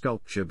Greek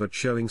sculpture but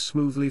showing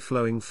smoothly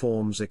flowing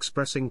forms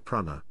expressing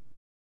prana.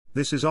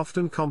 This is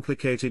often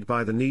complicated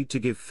by the need to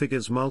give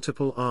figures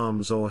multiple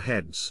arms or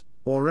heads,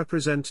 or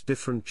represent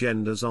different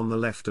genders on the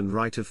left and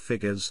right of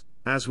figures,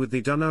 as with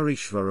the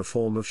Dhanarishvara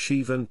form of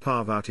Shiva and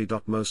Parvati.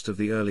 Most of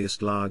the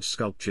earliest large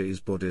sculpture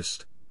is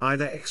Buddhist,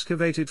 either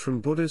excavated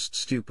from Buddhist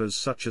stupas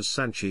such as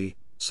Sanchi,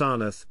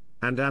 Sarnath,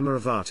 and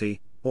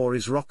Amaravati, or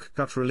is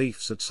rock-cut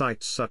reliefs at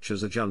sites such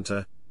as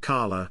Ajanta,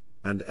 Kala,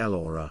 and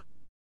Ellora.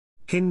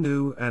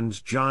 Hindu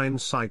and Jain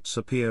sites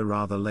appear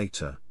rather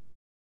later.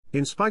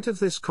 In spite of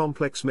this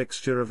complex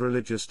mixture of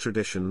religious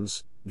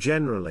traditions,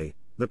 generally,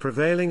 the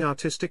prevailing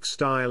artistic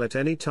style at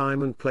any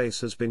time and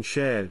place has been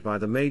shared by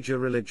the major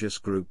religious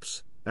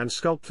groups, and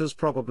sculptors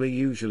probably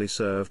usually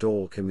served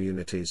all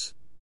communities.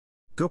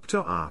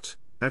 Gupta art,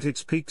 at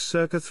its peak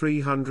circa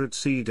 300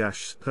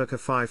 c-circa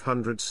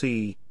 500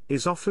 c,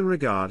 is often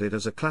regarded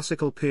as a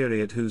classical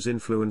period whose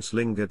influence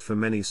lingered for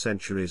many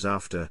centuries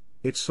after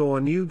it saw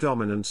a new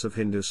dominance of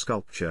Hindu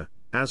sculpture,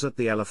 as at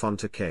the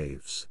Elephanta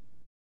caves.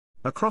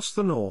 Across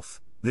the north,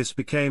 this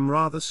became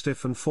rather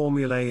stiff and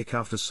formulaic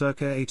after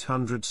circa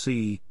 800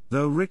 c,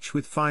 though rich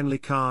with finely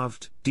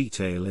carved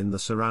detail in the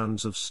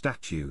surrounds of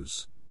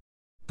statues.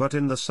 But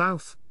in the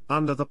south,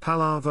 under the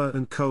Pallava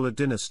and Chola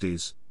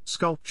dynasties,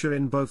 Sculpture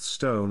in both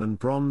stone and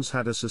bronze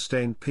had a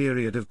sustained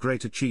period of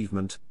great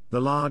achievement. The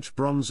large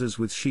bronzes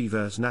with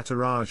Shiva's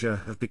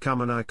Nataraja have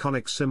become an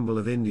iconic symbol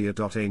of India.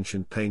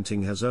 Ancient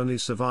painting has only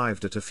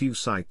survived at a few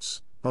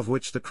sites, of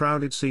which the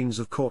crowded scenes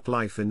of court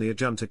life in the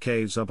Ajanta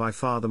caves are by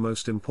far the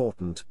most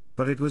important,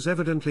 but it was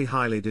evidently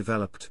highly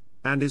developed,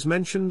 and is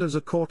mentioned as a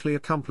courtly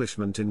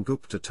accomplishment in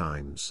Gupta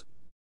times.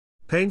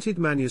 Painted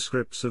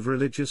manuscripts of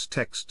religious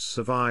texts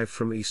survive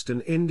from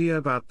eastern India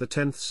about the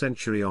 10th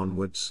century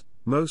onwards,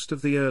 most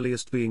of the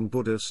earliest being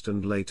Buddhist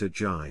and later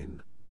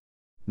Jain.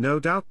 No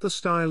doubt the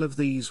style of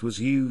these was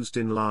used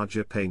in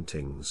larger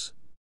paintings.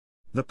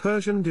 The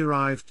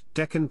Persian-derived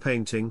Deccan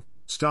painting,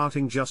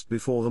 starting just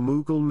before the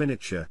Mughal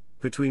miniature,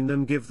 between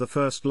them give the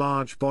first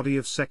large body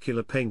of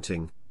secular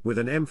painting, with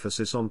an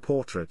emphasis on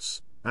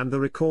portraits, and the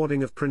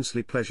recording of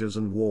princely pleasures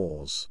and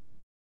wars.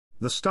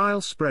 The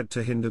style spread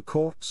to Hindu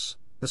courts,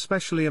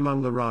 especially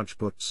among the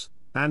Rajputs,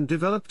 and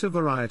developed a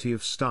variety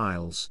of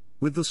styles,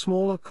 with the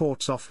smaller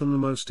courts often the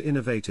most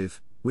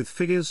innovative, with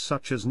figures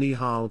such as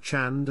Nihal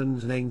Chand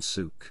and Nain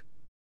Suk.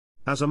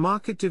 As a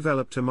market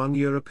developed among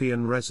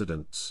European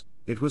residents,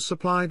 it was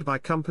supplied by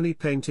company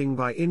painting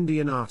by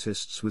Indian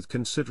artists with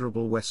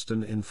considerable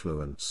Western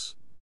influence.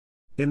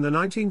 In the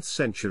 19th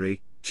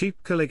century, cheap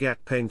Kalighat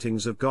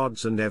paintings of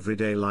gods and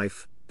everyday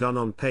life, done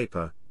on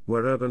paper,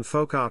 were urban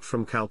folk art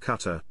from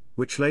Calcutta,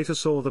 which later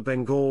saw the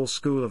Bengal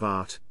School of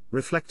Art,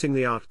 reflecting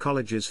the art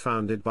colleges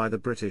founded by the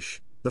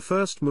British, the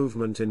first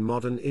movement in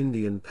modern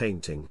Indian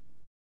painting.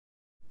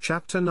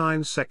 Chapter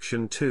 9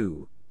 Section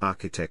 2,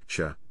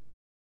 Architecture.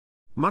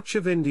 Much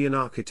of Indian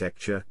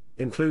architecture,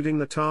 including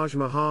the Taj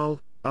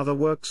Mahal, other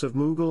works of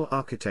Mughal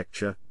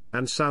architecture,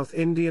 and South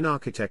Indian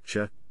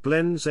architecture,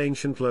 blends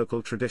ancient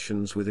local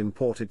traditions with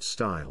imported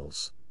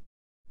styles.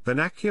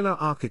 Vernacular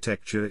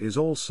architecture is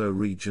also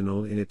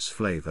regional in its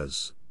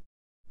flavors.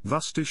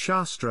 Vastu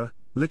Shastra,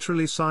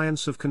 literally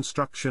science of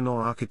construction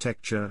or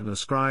architecture and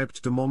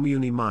ascribed to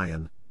Momuni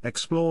Mayan,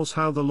 explores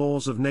how the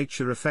laws of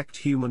nature affect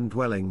human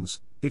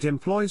dwellings. It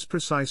employs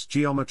precise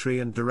geometry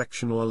and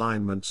directional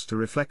alignments to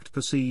reflect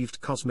perceived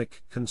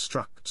cosmic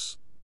constructs.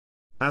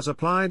 As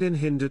applied in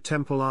Hindu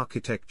temple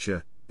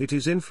architecture, it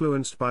is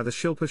influenced by the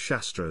Shilpa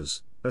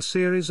Shastras, a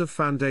series of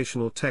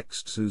foundational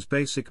texts whose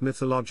basic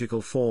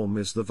mythological form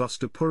is the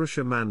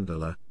Vastupurusha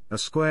Mandala, a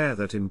square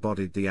that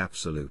embodied the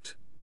Absolute.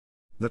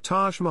 The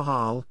Taj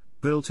Mahal,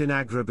 built in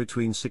Agra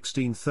between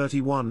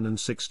 1631 and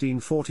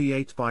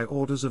 1648 by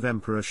orders of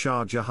Emperor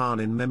Shah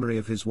Jahan in memory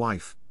of his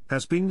wife,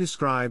 has been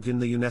described in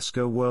the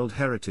UNESCO World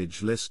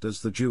Heritage List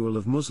as the jewel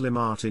of Muslim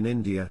art in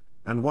India,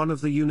 and one of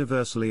the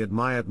universally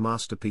admired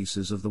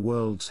masterpieces of the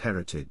world's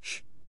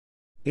heritage.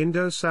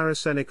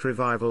 Indo-Saracenic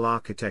revival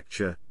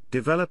architecture,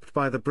 developed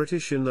by the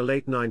British in the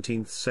late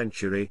 19th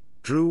century,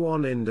 drew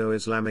on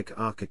Indo-Islamic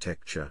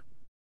architecture.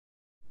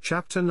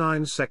 Chapter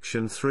 9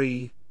 Section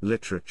 3,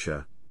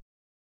 Literature.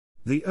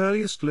 The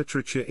earliest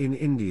literature in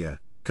India,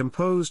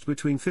 composed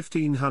between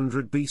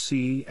 1500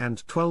 BCE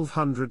and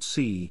 1200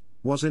 CE,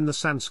 was in the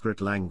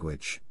Sanskrit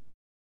language.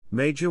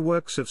 Major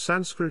works of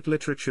Sanskrit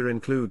literature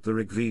include the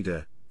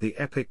Rigveda, the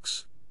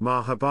epics,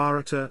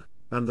 Mahabharata,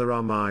 and the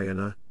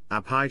Ramayana,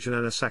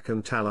 Abhijanana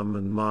Sakuntalam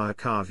and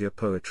Mahakavya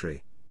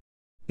poetry.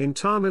 In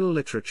Tamil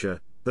literature,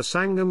 the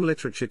Sangam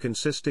literature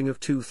consisting of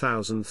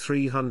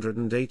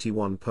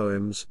 2,381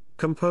 poems,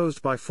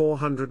 composed by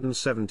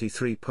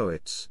 473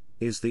 poets,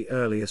 is the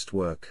earliest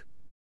work.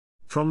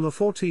 From the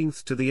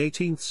 14th to the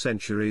 18th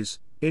centuries,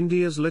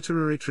 India's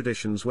literary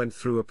traditions went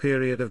through a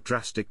period of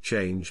drastic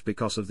change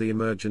because of the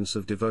emergence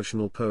of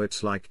devotional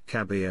poets like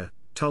Kabir,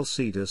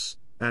 Tulsidas,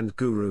 and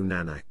Guru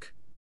Nanak.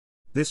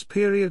 This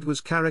period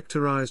was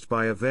characterized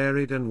by a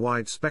varied and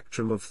wide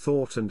spectrum of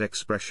thought and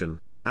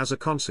expression. As a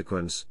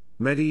consequence,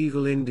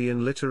 medieval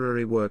Indian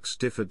literary works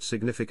differed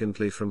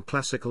significantly from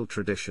classical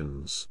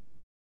traditions.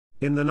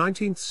 In the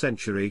 19th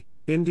century,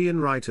 Indian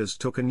writers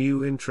took a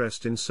new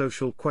interest in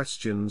social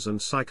questions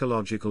and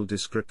psychological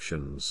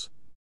descriptions.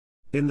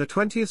 In the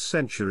 20th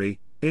century,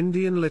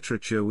 Indian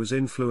literature was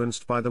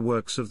influenced by the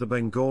works of the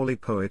Bengali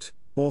poet,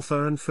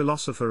 author and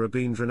philosopher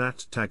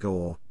Rabindranath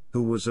Tagore,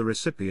 who was a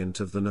recipient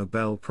of the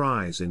Nobel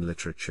Prize in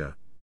Literature.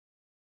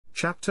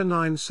 Chapter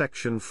 9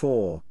 Section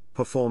 4,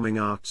 Performing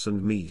Arts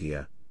and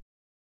Media.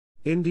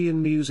 Indian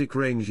music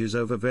ranges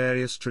over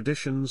various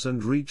traditions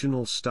and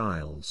regional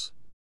styles.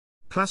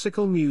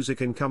 Classical music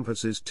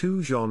encompasses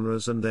two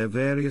genres and their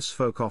various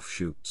folk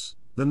offshoots,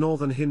 the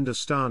northern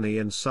Hindustani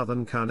and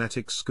southern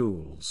Carnatic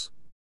schools.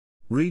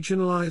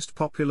 Regionalized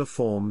popular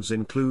forms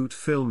include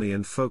filmy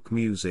and folk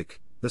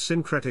music. The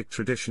syncretic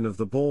tradition of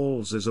the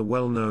Bauls is a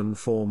well-known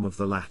form of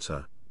the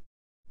latter.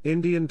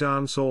 Indian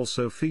dance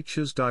also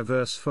features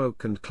diverse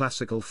folk and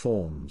classical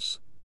forms.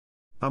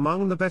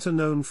 Among the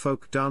better-known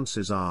folk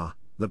dances are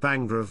the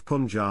Bhangra of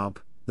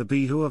Punjab, the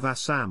Bihu of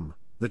Assam,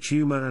 the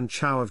Tumar and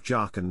Chow of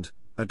Jharkhand,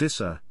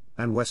 Odisha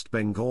and West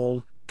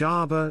Bengal,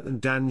 Garba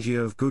and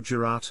Dangiya of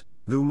Gujarat,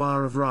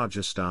 Ghumar of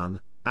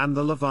Rajasthan, and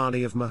the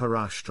Lavani of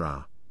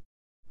Maharashtra.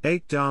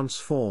 8 dance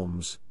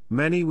forms,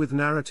 many with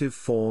narrative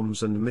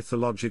forms and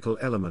mythological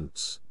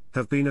elements,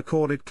 have been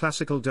accorded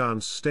classical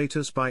dance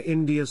status by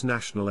India's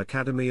National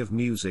Academy of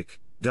Music,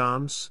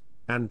 Dance,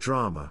 and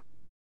Drama.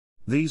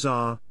 These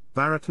are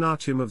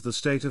Bharatanatyam of the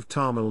state of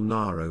Tamil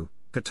Nadu,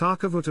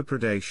 Kathak of Uttar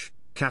Pradesh,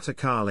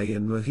 Kathakali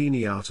and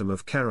Mohiniyattam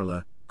of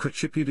Kerala,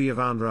 Kuchipudi of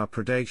Andhra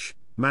Pradesh,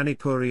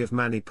 Manipuri of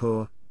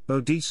Manipur,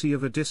 Odissi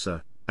of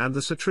Odisha, and the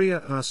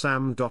Satriya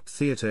Assam.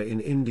 Theatre in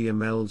India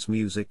melds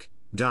music,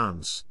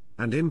 dance,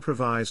 and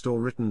improvised or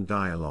written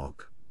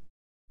dialogue.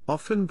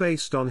 Often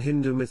based on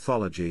Hindu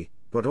mythology,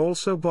 but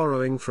also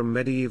borrowing from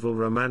medieval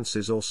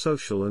romances or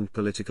social and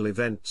political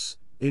events,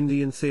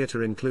 Indian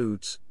theatre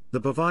includes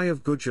the Bhavai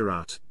of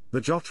Gujarat,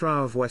 the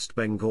Jotrao of West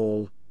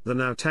Bengal, the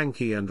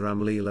Nautanki and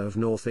Ramleela of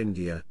North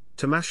India,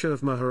 Tamasha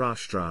of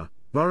Maharashtra,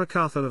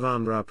 Burakatha of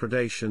Andhra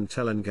Pradesh and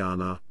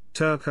Telangana,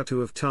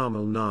 Turkattu of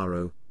Tamil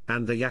Nadu,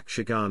 and the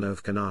Yakshagana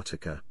of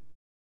Karnataka.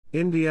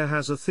 India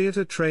has a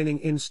theatre training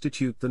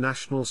institute, the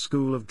National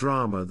School of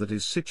Drama, that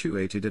is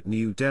situated at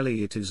New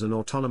Delhi. It is an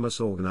autonomous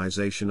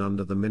organisation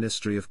under the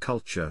Ministry of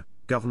Culture,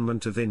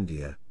 Government of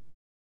India.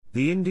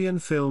 The Indian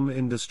film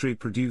industry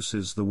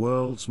produces the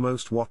world's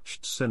most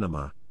watched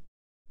cinema.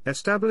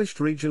 Established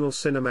regional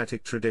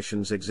cinematic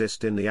traditions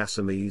exist in the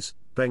Assamese,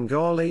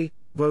 Bengali,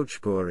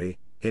 Bhojpuri,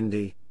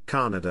 Hindi,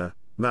 Kannada,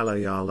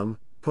 Malayalam,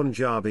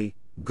 Punjabi,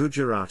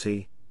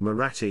 Gujarati,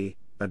 Marathi,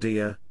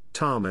 Odia,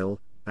 Tamil,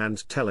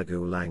 and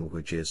Telugu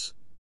languages.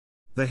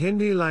 The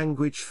Hindi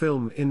language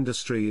film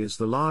industry is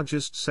the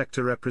largest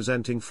sector,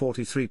 representing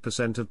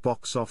 43% of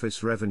box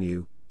office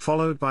revenue,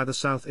 followed by the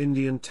South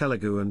Indian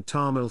Telugu and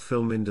Tamil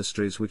film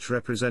industries, which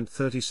represent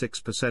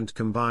 36%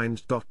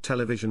 combined.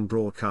 Television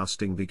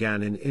broadcasting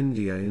began in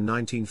India in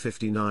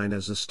 1959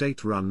 as a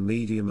state-run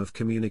medium of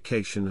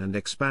communication and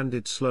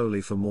expanded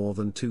slowly for more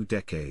than 2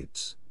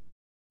 decades.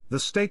 The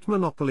state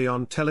monopoly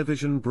on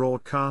television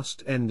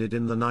broadcast ended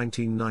in the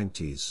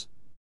 1990s.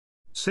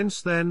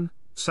 Since then,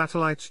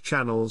 satellite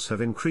channels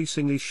have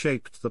increasingly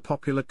shaped the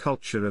popular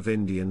culture of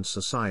Indian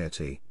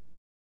society.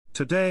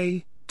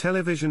 Today,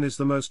 television is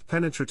the most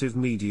penetrative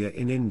media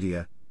in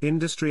India.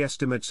 Industry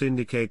estimates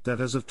indicate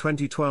that as of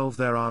 2012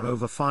 there are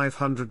over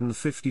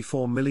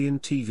 554 million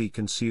TV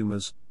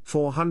consumers,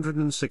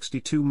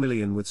 462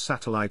 million with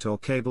satellite or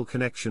cable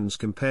connections,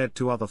 compared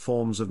to other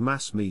forms of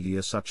mass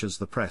media such as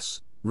the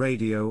press,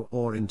 radio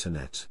or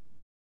internet.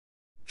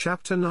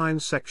 Chapter 9,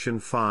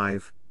 Section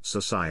 5,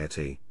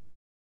 Society.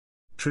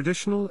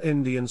 Traditional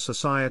Indian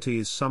society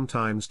is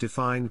sometimes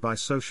defined by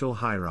social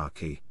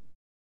hierarchy.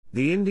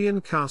 The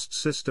Indian caste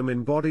system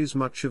embodies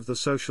much of the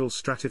social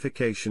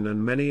stratification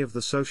and many of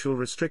the social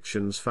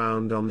restrictions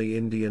found on the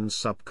Indian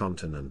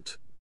subcontinent.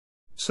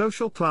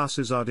 Social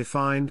classes are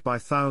defined by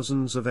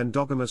thousands of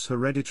endogamous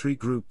hereditary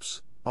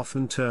groups,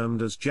 often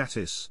termed as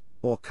jatis,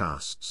 or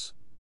castes.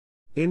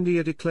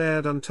 India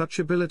declared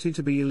untouchability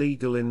to be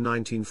illegal in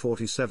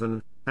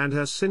 1947, and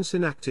has since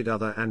enacted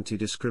other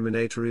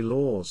anti-discriminatory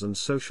laws and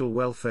social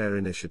welfare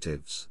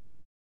initiatives.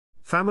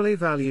 Family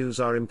values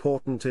are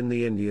important in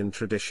the Indian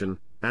tradition,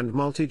 and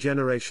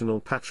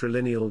multi-generational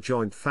patrilineal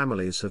joint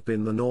families have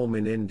been the norm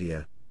in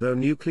India, though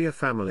nuclear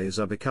families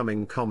are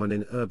becoming common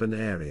in urban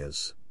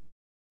areas.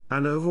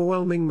 An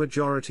overwhelming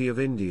majority of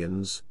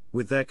Indians,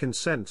 with their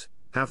consent,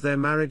 have their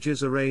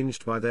marriages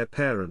arranged by their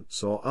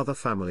parents or other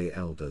family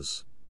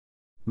elders.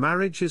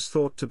 Marriage is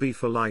thought to be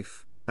for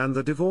life, and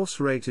the divorce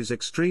rate is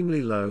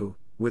extremely low,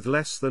 with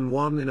less than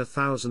 1 in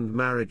 1,000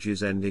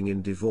 marriages ending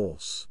in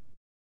divorce.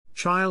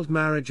 Child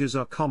marriages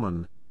are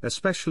common,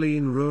 especially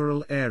in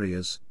rural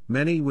areas.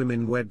 Many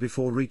women wed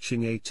before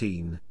reaching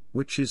 18,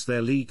 which is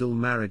their legal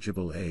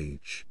marriageable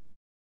age.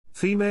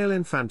 Female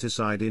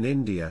infanticide in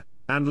India,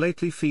 and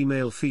lately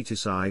female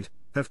feticide,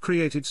 have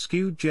created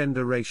skewed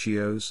gender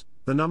ratios.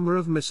 The number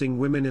of missing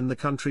women in the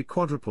country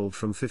quadrupled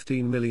from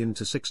 15 million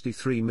to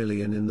 63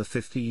 million in the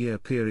 50-year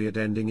period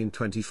ending in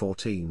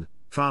 2014,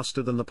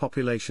 faster than the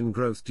population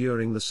growth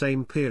during the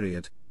same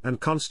period, and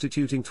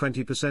constituting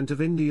 20% of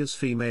India's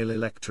female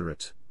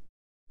electorate.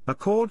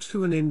 According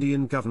to an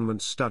Indian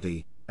government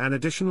study, an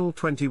additional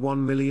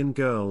 21 million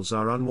girls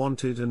are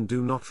unwanted and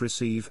do not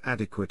receive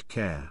adequate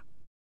care.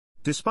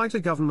 Despite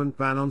a government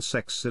ban on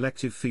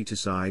sex-selective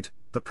feticide,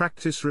 the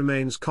practice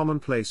remains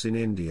commonplace in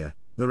India,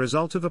 the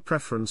result of a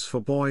preference for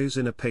boys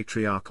in a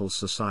patriarchal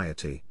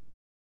society.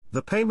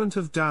 The payment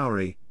of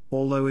dowry,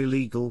 although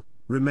illegal,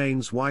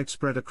 remains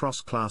widespread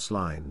across class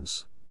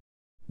lines.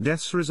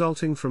 Deaths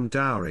resulting from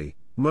dowry,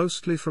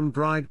 mostly from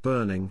bride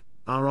burning,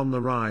 are on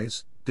the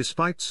rise,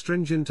 despite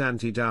stringent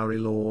anti-dowry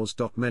laws.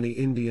 Many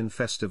Indian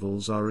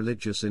festivals are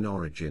religious in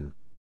origin.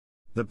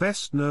 The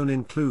best known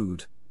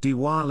include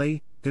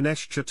Diwali,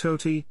 Ganesh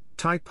Chaturthi,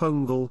 Thai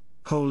Pongal,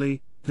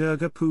 Holi,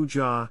 Durga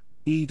Puja,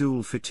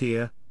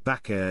 Eid-ul-Fitr,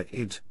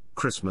 Bakr-Eid,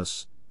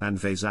 Christmas, and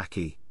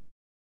Vaisakhi.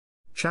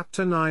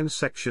 Chapter 9,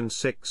 Section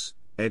 6,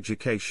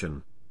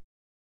 Education.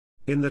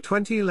 In the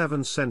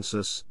 2011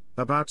 census,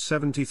 about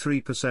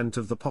 73%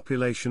 of the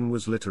population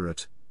was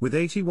literate, with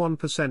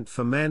 81%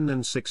 for men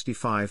and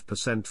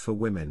 65% for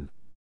women.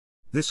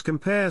 This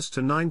compares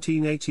to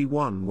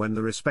 1981, when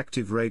the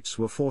respective rates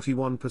were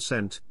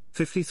 41%,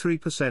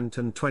 53%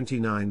 and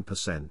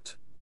 29%.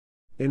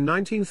 In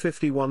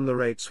 1951 the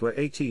rates were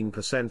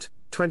 18%,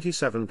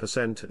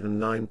 27%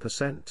 and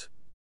 9%.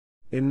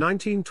 In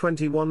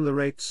 1921 the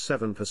rates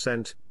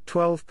 7%,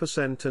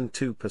 12% and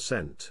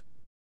 2%.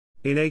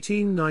 In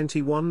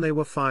 1891 they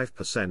were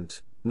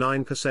 5%,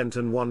 9%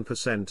 and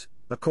 1%,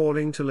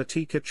 according to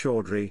Latika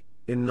Chaudhry.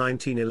 In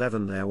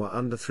 1911 there were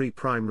under 3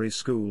 primary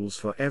schools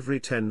for every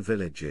 10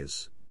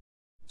 villages.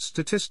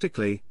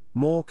 Statistically,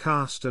 more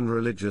caste and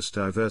religious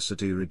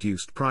diversity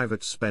reduced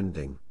private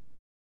spending.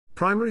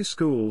 Primary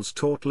schools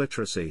taught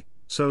literacy,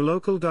 so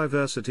local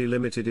diversity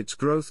limited its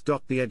growth.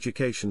 The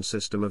education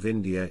system of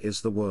India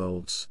is the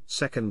world's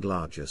second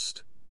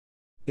largest.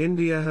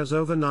 India has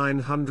over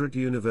 900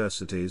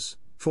 universities,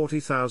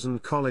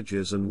 40,000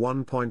 colleges and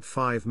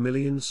 1.5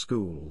 million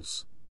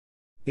schools.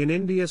 In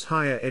India's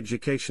higher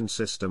education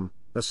system,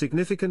 a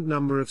significant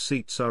number of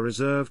seats are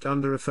reserved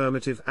under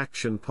affirmative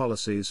action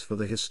policies for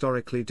the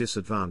historically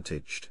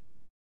disadvantaged.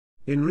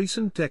 In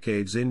recent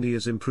decades,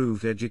 India's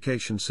improved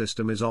education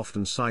system is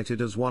often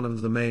cited as one of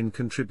the main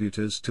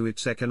contributors to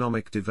its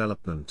economic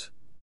development.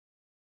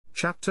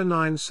 Chapter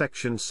 9,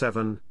 Section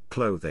 7,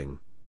 Clothing.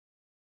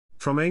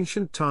 From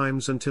ancient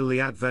times until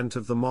the advent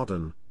of the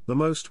modern, the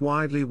most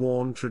widely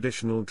worn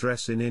traditional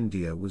dress in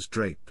India was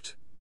draped.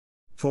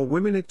 For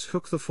women it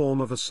took the form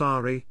of a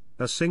sari,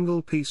 a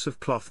single piece of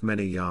cloth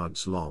many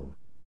yards long.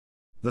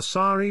 The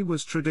sari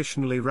was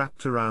traditionally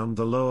wrapped around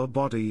the lower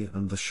body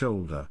and the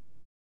shoulder.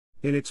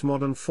 In its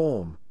modern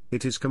form,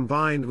 it is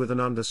combined with an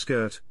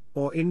underskirt,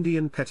 or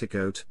Indian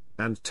petticoat,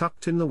 and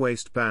tucked in the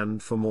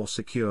waistband for more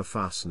secure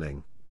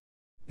fastening.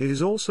 It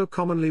is also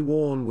commonly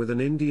worn with an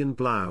Indian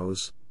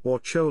blouse, or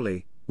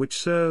choli, which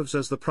serves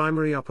as the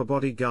primary upper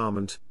body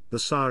garment, the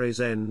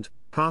sari's end,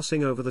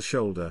 passing over the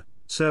shoulder,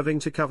 serving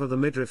to cover the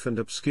midriff and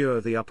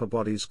obscure the upper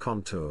body's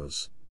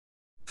contours.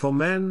 For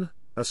men,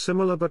 a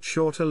similar but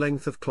shorter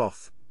length of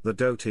cloth, the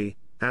dhoti,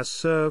 has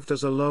served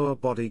as a lower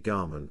body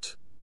garment.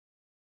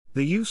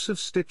 The use of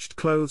stitched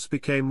clothes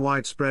became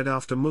widespread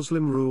after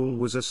Muslim rule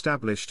was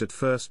established at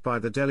first by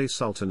the Delhi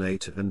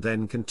Sultanate and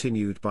then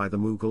continued by the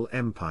Mughal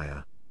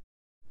Empire.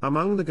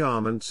 Among the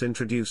garments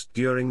introduced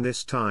during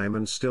this time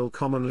and still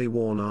commonly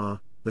worn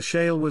are the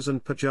shalwars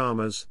and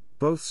pajamas,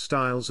 both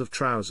styles of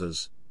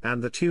trousers,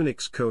 and the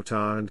tunics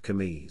kotar and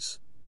kameez.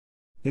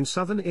 In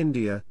southern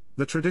India,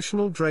 the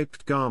traditional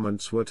draped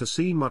garments were to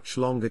see much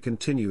longer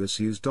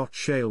continuous use.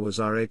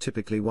 Shalwars are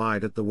atypically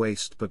wide at the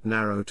waist but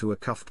narrow to a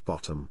cuffed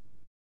bottom.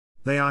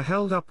 They are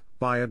held up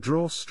by a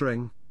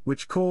drawstring,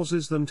 which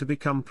causes them to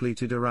become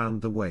pleated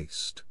around the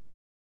waist.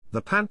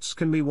 The pants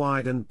can be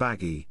wide and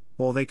baggy,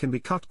 or they can be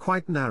cut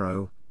quite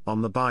narrow,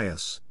 on the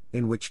bias,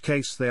 in which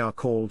case they are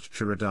called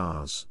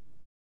churidars.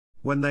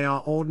 When they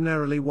are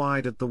ordinarily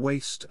wide at the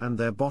waist and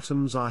their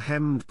bottoms are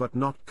hemmed but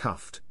not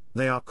cuffed,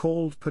 they are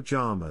called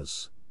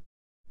pajamas.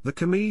 The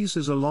kameez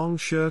is a long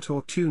shirt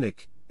or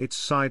tunic, its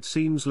side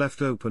seams left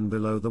open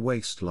below the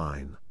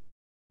waistline.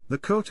 The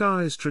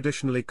kotar is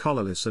traditionally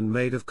collarless and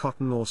made of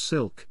cotton or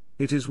silk.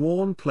 It is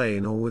worn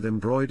plain or with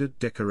embroidered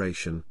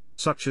decoration,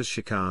 such as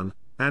shikan,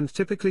 and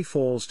typically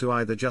falls to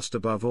either just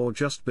above or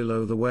just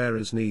below the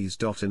wearer's knees.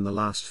 In the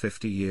last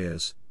 50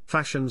 years,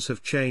 fashions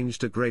have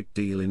changed a great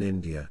deal in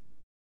India.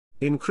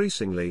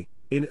 Increasingly,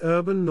 in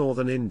urban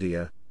northern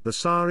India, the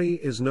sari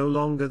is no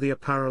longer the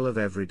apparel of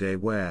everyday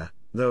wear,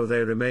 though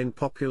they remain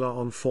popular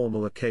on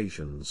formal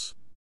occasions.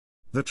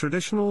 The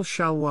traditional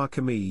shalwar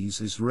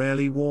kameez is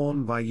rarely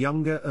worn by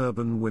younger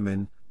urban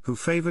women, who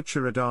favor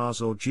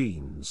churidars or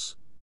jeans.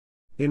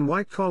 In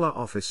white-collar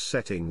office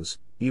settings,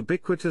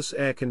 ubiquitous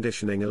air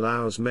conditioning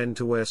allows men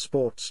to wear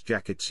sports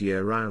jackets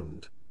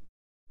year-round.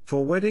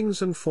 For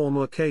weddings and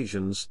formal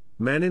occasions,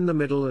 men in the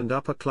middle and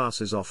upper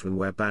classes often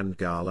wear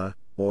bandgala,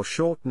 or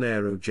short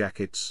Nehru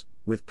jackets,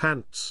 with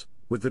pants,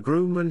 with the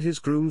groom and his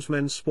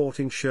groomsmen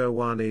sporting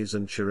sherwanis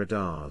and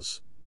churidars.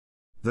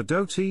 The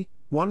dhoti,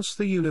 once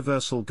the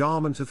universal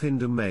garment of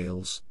Hindu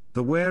males,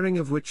 the wearing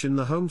of which in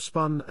the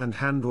homespun and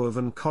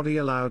hand-woven khadi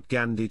allowed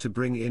Gandhi to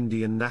bring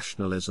Indian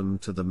nationalism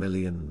to the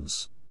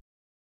millions,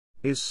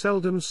 is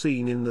seldom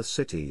seen in the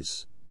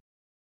cities.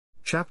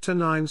 Chapter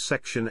 9,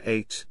 Section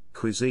 8,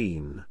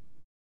 Cuisine.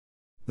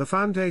 The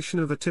foundation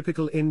of a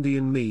typical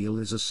Indian meal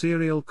is a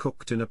cereal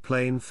cooked in a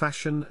plain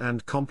fashion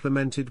and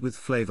complemented with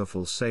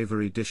flavorful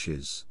savory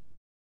dishes.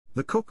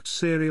 The cooked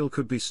cereal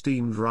could be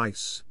steamed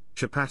rice,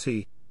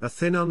 chapati, a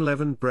thin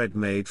unleavened bread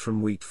made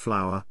from wheat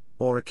flour,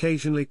 or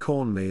occasionally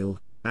cornmeal,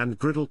 and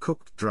griddle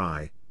cooked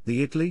dry,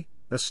 the idli,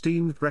 a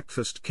steamed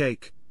breakfast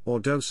cake,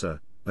 or dosa,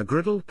 a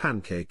griddled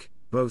pancake,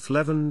 both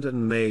leavened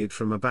and made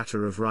from a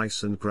batter of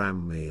rice and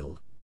gram meal.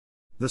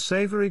 The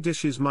savory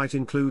dishes might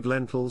include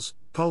lentils,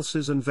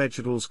 pulses and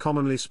vegetables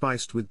commonly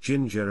spiced with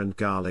ginger and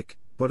garlic,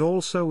 but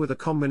also with a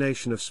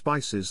combination of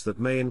spices that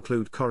may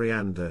include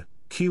coriander,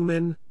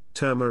 cumin,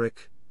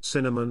 turmeric,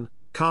 cinnamon,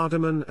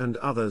 cardamom and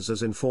others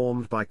as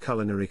informed by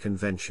culinary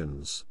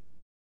conventions.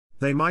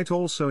 They might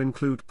also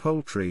include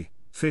poultry,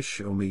 fish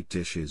or meat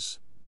dishes.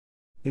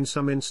 In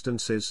some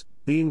instances,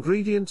 the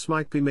ingredients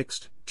might be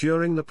mixed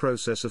during the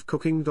process of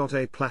cooking.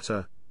 A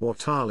platter, or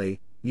thali,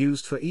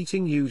 used for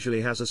eating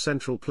usually has a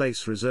central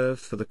place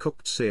reserved for the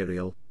cooked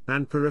cereal,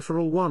 and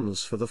peripheral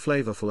ones for the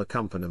flavorful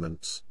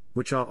accompaniments,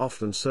 which are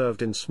often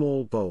served in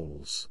small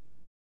bowls.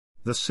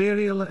 The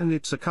cereal and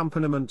its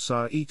accompaniments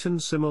are eaten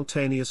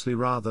simultaneously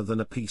rather than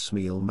a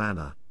piecemeal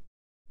manner.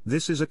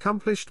 This is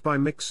accomplished by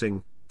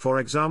mixing, for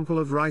example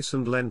of rice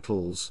and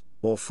lentils,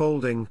 or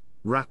folding,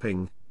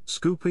 wrapping,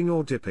 scooping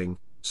or dipping,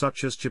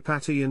 such as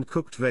chapati and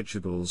cooked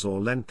vegetables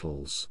or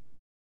lentils.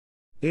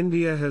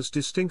 India has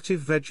distinctive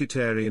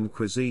vegetarian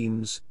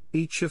cuisines,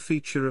 each a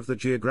feature of the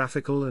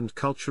geographical and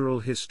cultural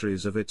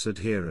histories of its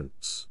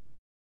adherents.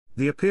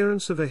 The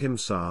appearance of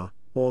ahimsa,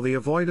 or the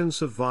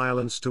avoidance of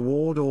violence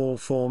toward all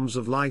forms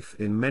of life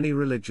in many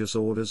religious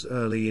orders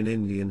early in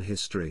Indian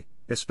history,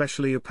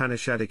 especially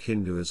Upanishadic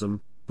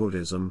Hinduism,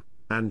 Buddhism,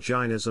 and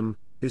Jainism,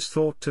 is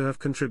thought to have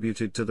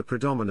contributed to the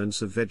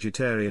predominance of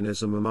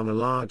vegetarianism among a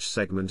large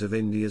segment of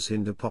India's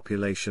Hindu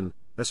population,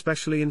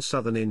 especially in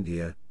southern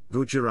India,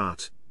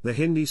 Gujarat, the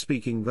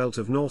Hindi-speaking belt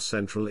of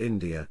north-central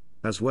India,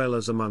 as well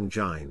as among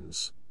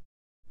Jains.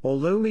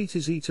 Although meat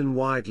is eaten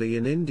widely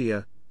in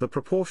India, the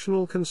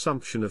proportional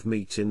consumption of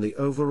meat in the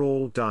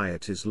overall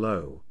diet is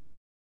low.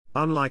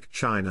 Unlike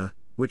China,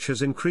 which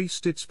has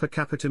increased its per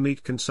capita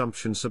meat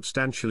consumption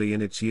substantially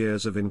in its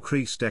years of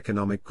increased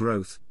economic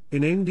growth,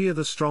 in India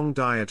the strong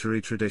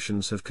dietary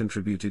traditions have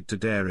contributed to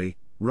dairy,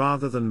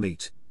 rather than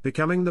meat,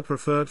 becoming the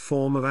preferred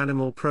form of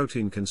animal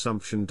protein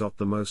consumption.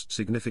 The most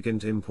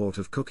significant import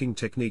of cooking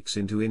techniques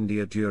into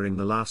India during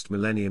the last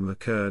millennium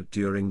occurred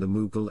during the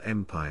Mughal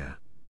Empire.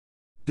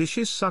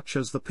 Dishes such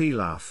as the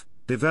pilaf,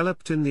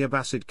 developed in the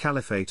Abbasid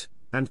Caliphate,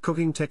 and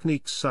cooking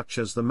techniques such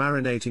as the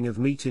marinating of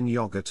meat in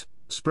yogurt,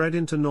 spread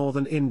into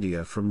northern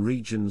India from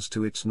regions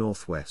to its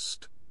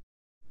northwest.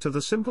 To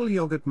the simple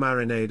yogurt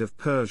marinade of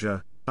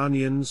Persia,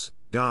 onions,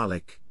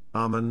 garlic,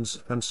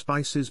 almonds and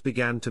spices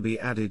began to be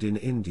added in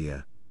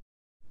India.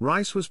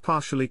 Rice was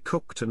partially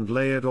cooked and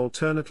layered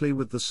alternately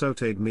with the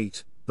sautéed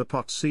meat, the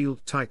pot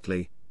sealed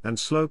tightly, and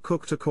slow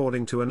cooked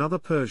according to another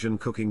Persian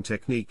cooking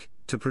technique,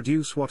 to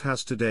produce what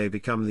has today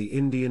become the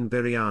Indian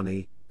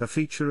biryani, a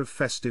feature of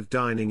festive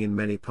dining in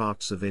many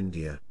parts of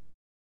India.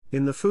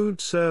 In the food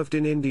served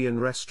in Indian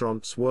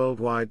restaurants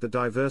worldwide, the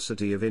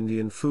diversity of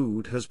Indian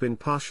food has been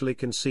partially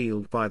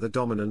concealed by the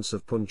dominance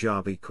of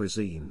Punjabi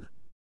cuisine.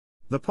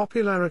 The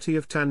popularity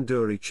of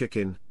tandoori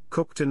chicken,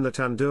 cooked in the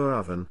tandoor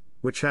oven,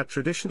 which had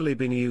traditionally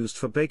been used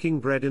for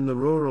baking bread in the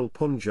rural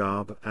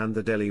Punjab and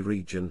the Delhi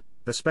region,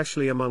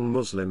 especially among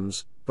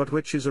Muslims, but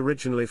which is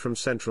originally from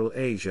Central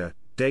Asia,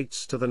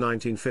 dates to the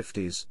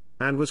 1950s,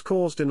 and was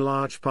caused in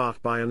large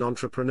part by an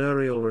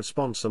entrepreneurial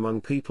response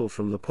among people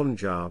from the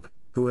Punjab,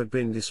 who had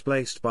been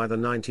displaced by the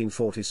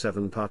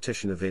 1947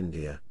 partition of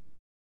India.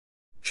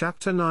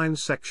 Chapter 9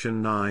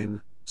 Section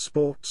 9,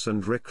 Sports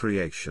and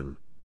Recreation.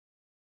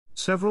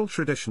 Several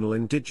traditional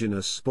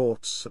indigenous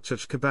sports such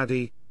as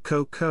kabaddi,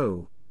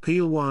 kho-kho,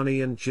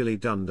 Peelwani and Gilli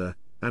Dunda,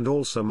 and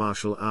also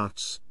martial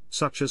arts,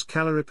 such as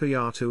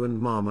Kalaripayattu and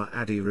Mama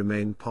Adi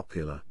remain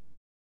popular.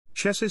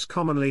 Chess is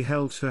commonly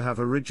held to have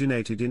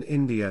originated in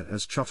India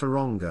as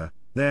Chaturanga.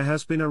 There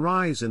has been a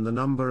rise in the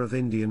number of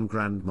Indian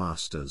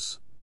grandmasters.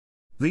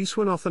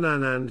 Viswanathan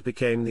Anand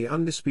became the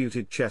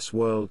undisputed chess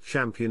world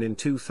champion in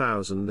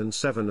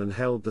 2007 and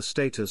held the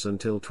status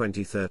until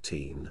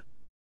 2013.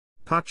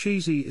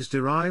 Pachisi is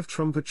derived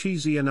from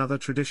Pachisi, another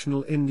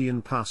traditional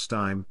Indian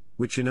pastime,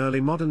 which in early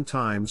modern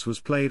times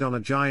was played on a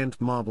giant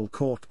marble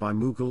court by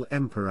Mughal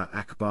Emperor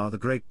Akbar the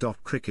Great.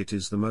 Cricket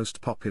is the most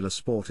popular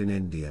sport in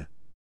India.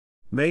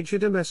 Major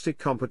domestic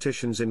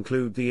competitions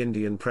include the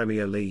Indian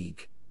Premier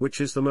League, which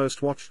is the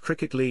most watched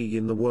cricket league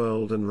in the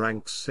world and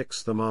ranks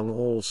 6th among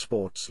all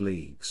sports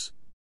leagues.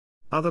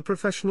 Other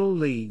professional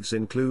leagues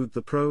include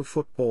the Pro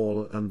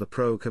Football and the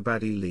Pro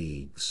Kabaddi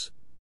leagues.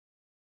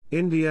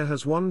 India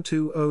has won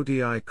 2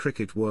 ODI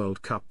Cricket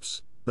World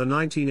Cups, the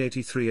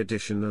 1983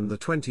 edition and the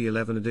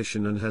 2011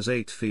 edition, and has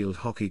 8 field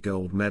hockey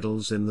gold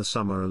medals in the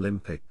Summer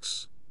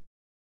Olympics.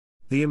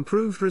 The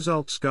improved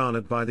results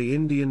garnered by the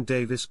Indian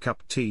Davis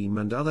Cup team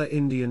and other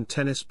Indian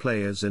tennis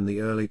players in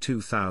the early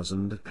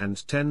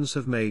 2010s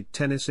have made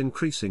tennis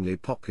increasingly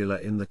popular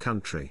in the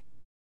country.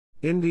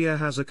 India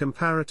has a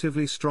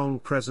comparatively strong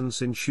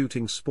presence in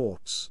shooting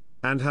sports,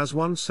 and has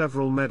won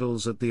several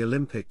medals at the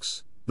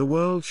Olympics, the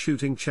World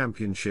Shooting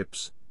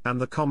Championships, and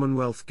the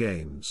Commonwealth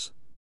Games.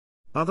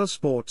 Other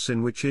sports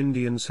in which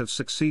Indians have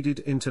succeeded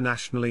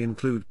internationally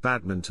include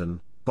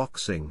badminton,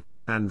 boxing,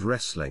 and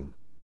wrestling.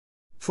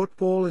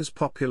 Football is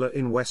popular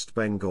in West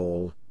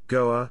Bengal,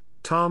 Goa,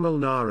 Tamil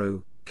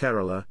Nadu,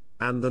 Kerala,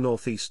 and the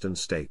northeastern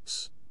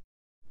states.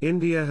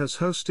 India has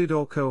hosted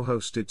or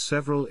co-hosted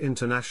several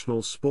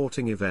international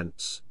sporting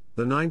events,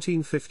 the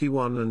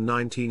 1951 and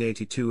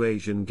 1982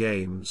 Asian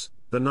Games,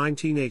 the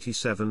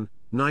 1987,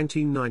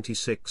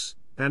 1996,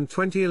 and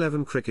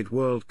 2011 Cricket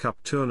World Cup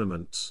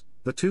tournaments,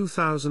 the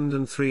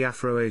 2003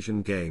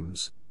 Afro-Asian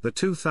Games, the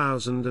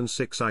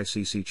 2006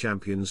 ICC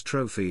Champions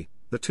Trophy,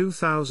 the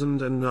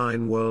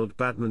 2009 World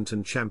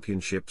Badminton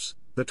Championships,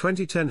 the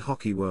 2010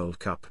 Hockey World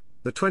Cup,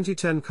 the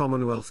 2010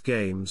 Commonwealth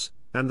Games,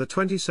 and the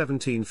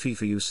 2017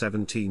 FIFA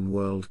U17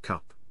 World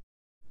Cup.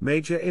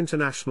 Major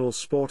international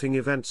sporting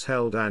events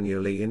held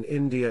annually in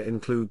India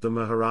include the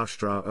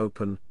Maharashtra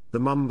Open, the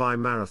Mumbai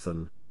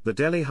Marathon, the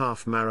Delhi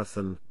Half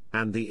Marathon,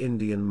 and the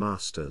Indian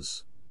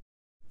Masters.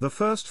 The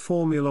first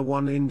Formula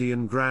One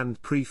Indian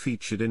Grand Prix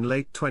featured in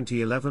late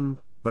 2011,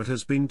 but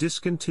has been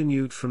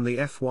discontinued from the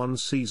F1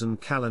 season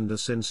calendar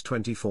since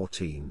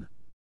 2014.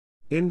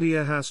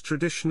 India has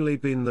traditionally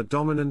been the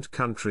dominant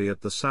country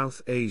at the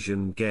South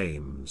Asian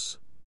Games.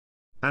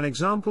 An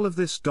example of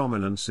this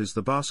dominance is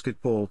the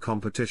basketball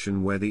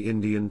competition where the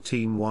Indian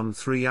team won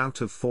 3 out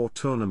of 4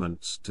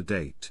 tournaments to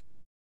date.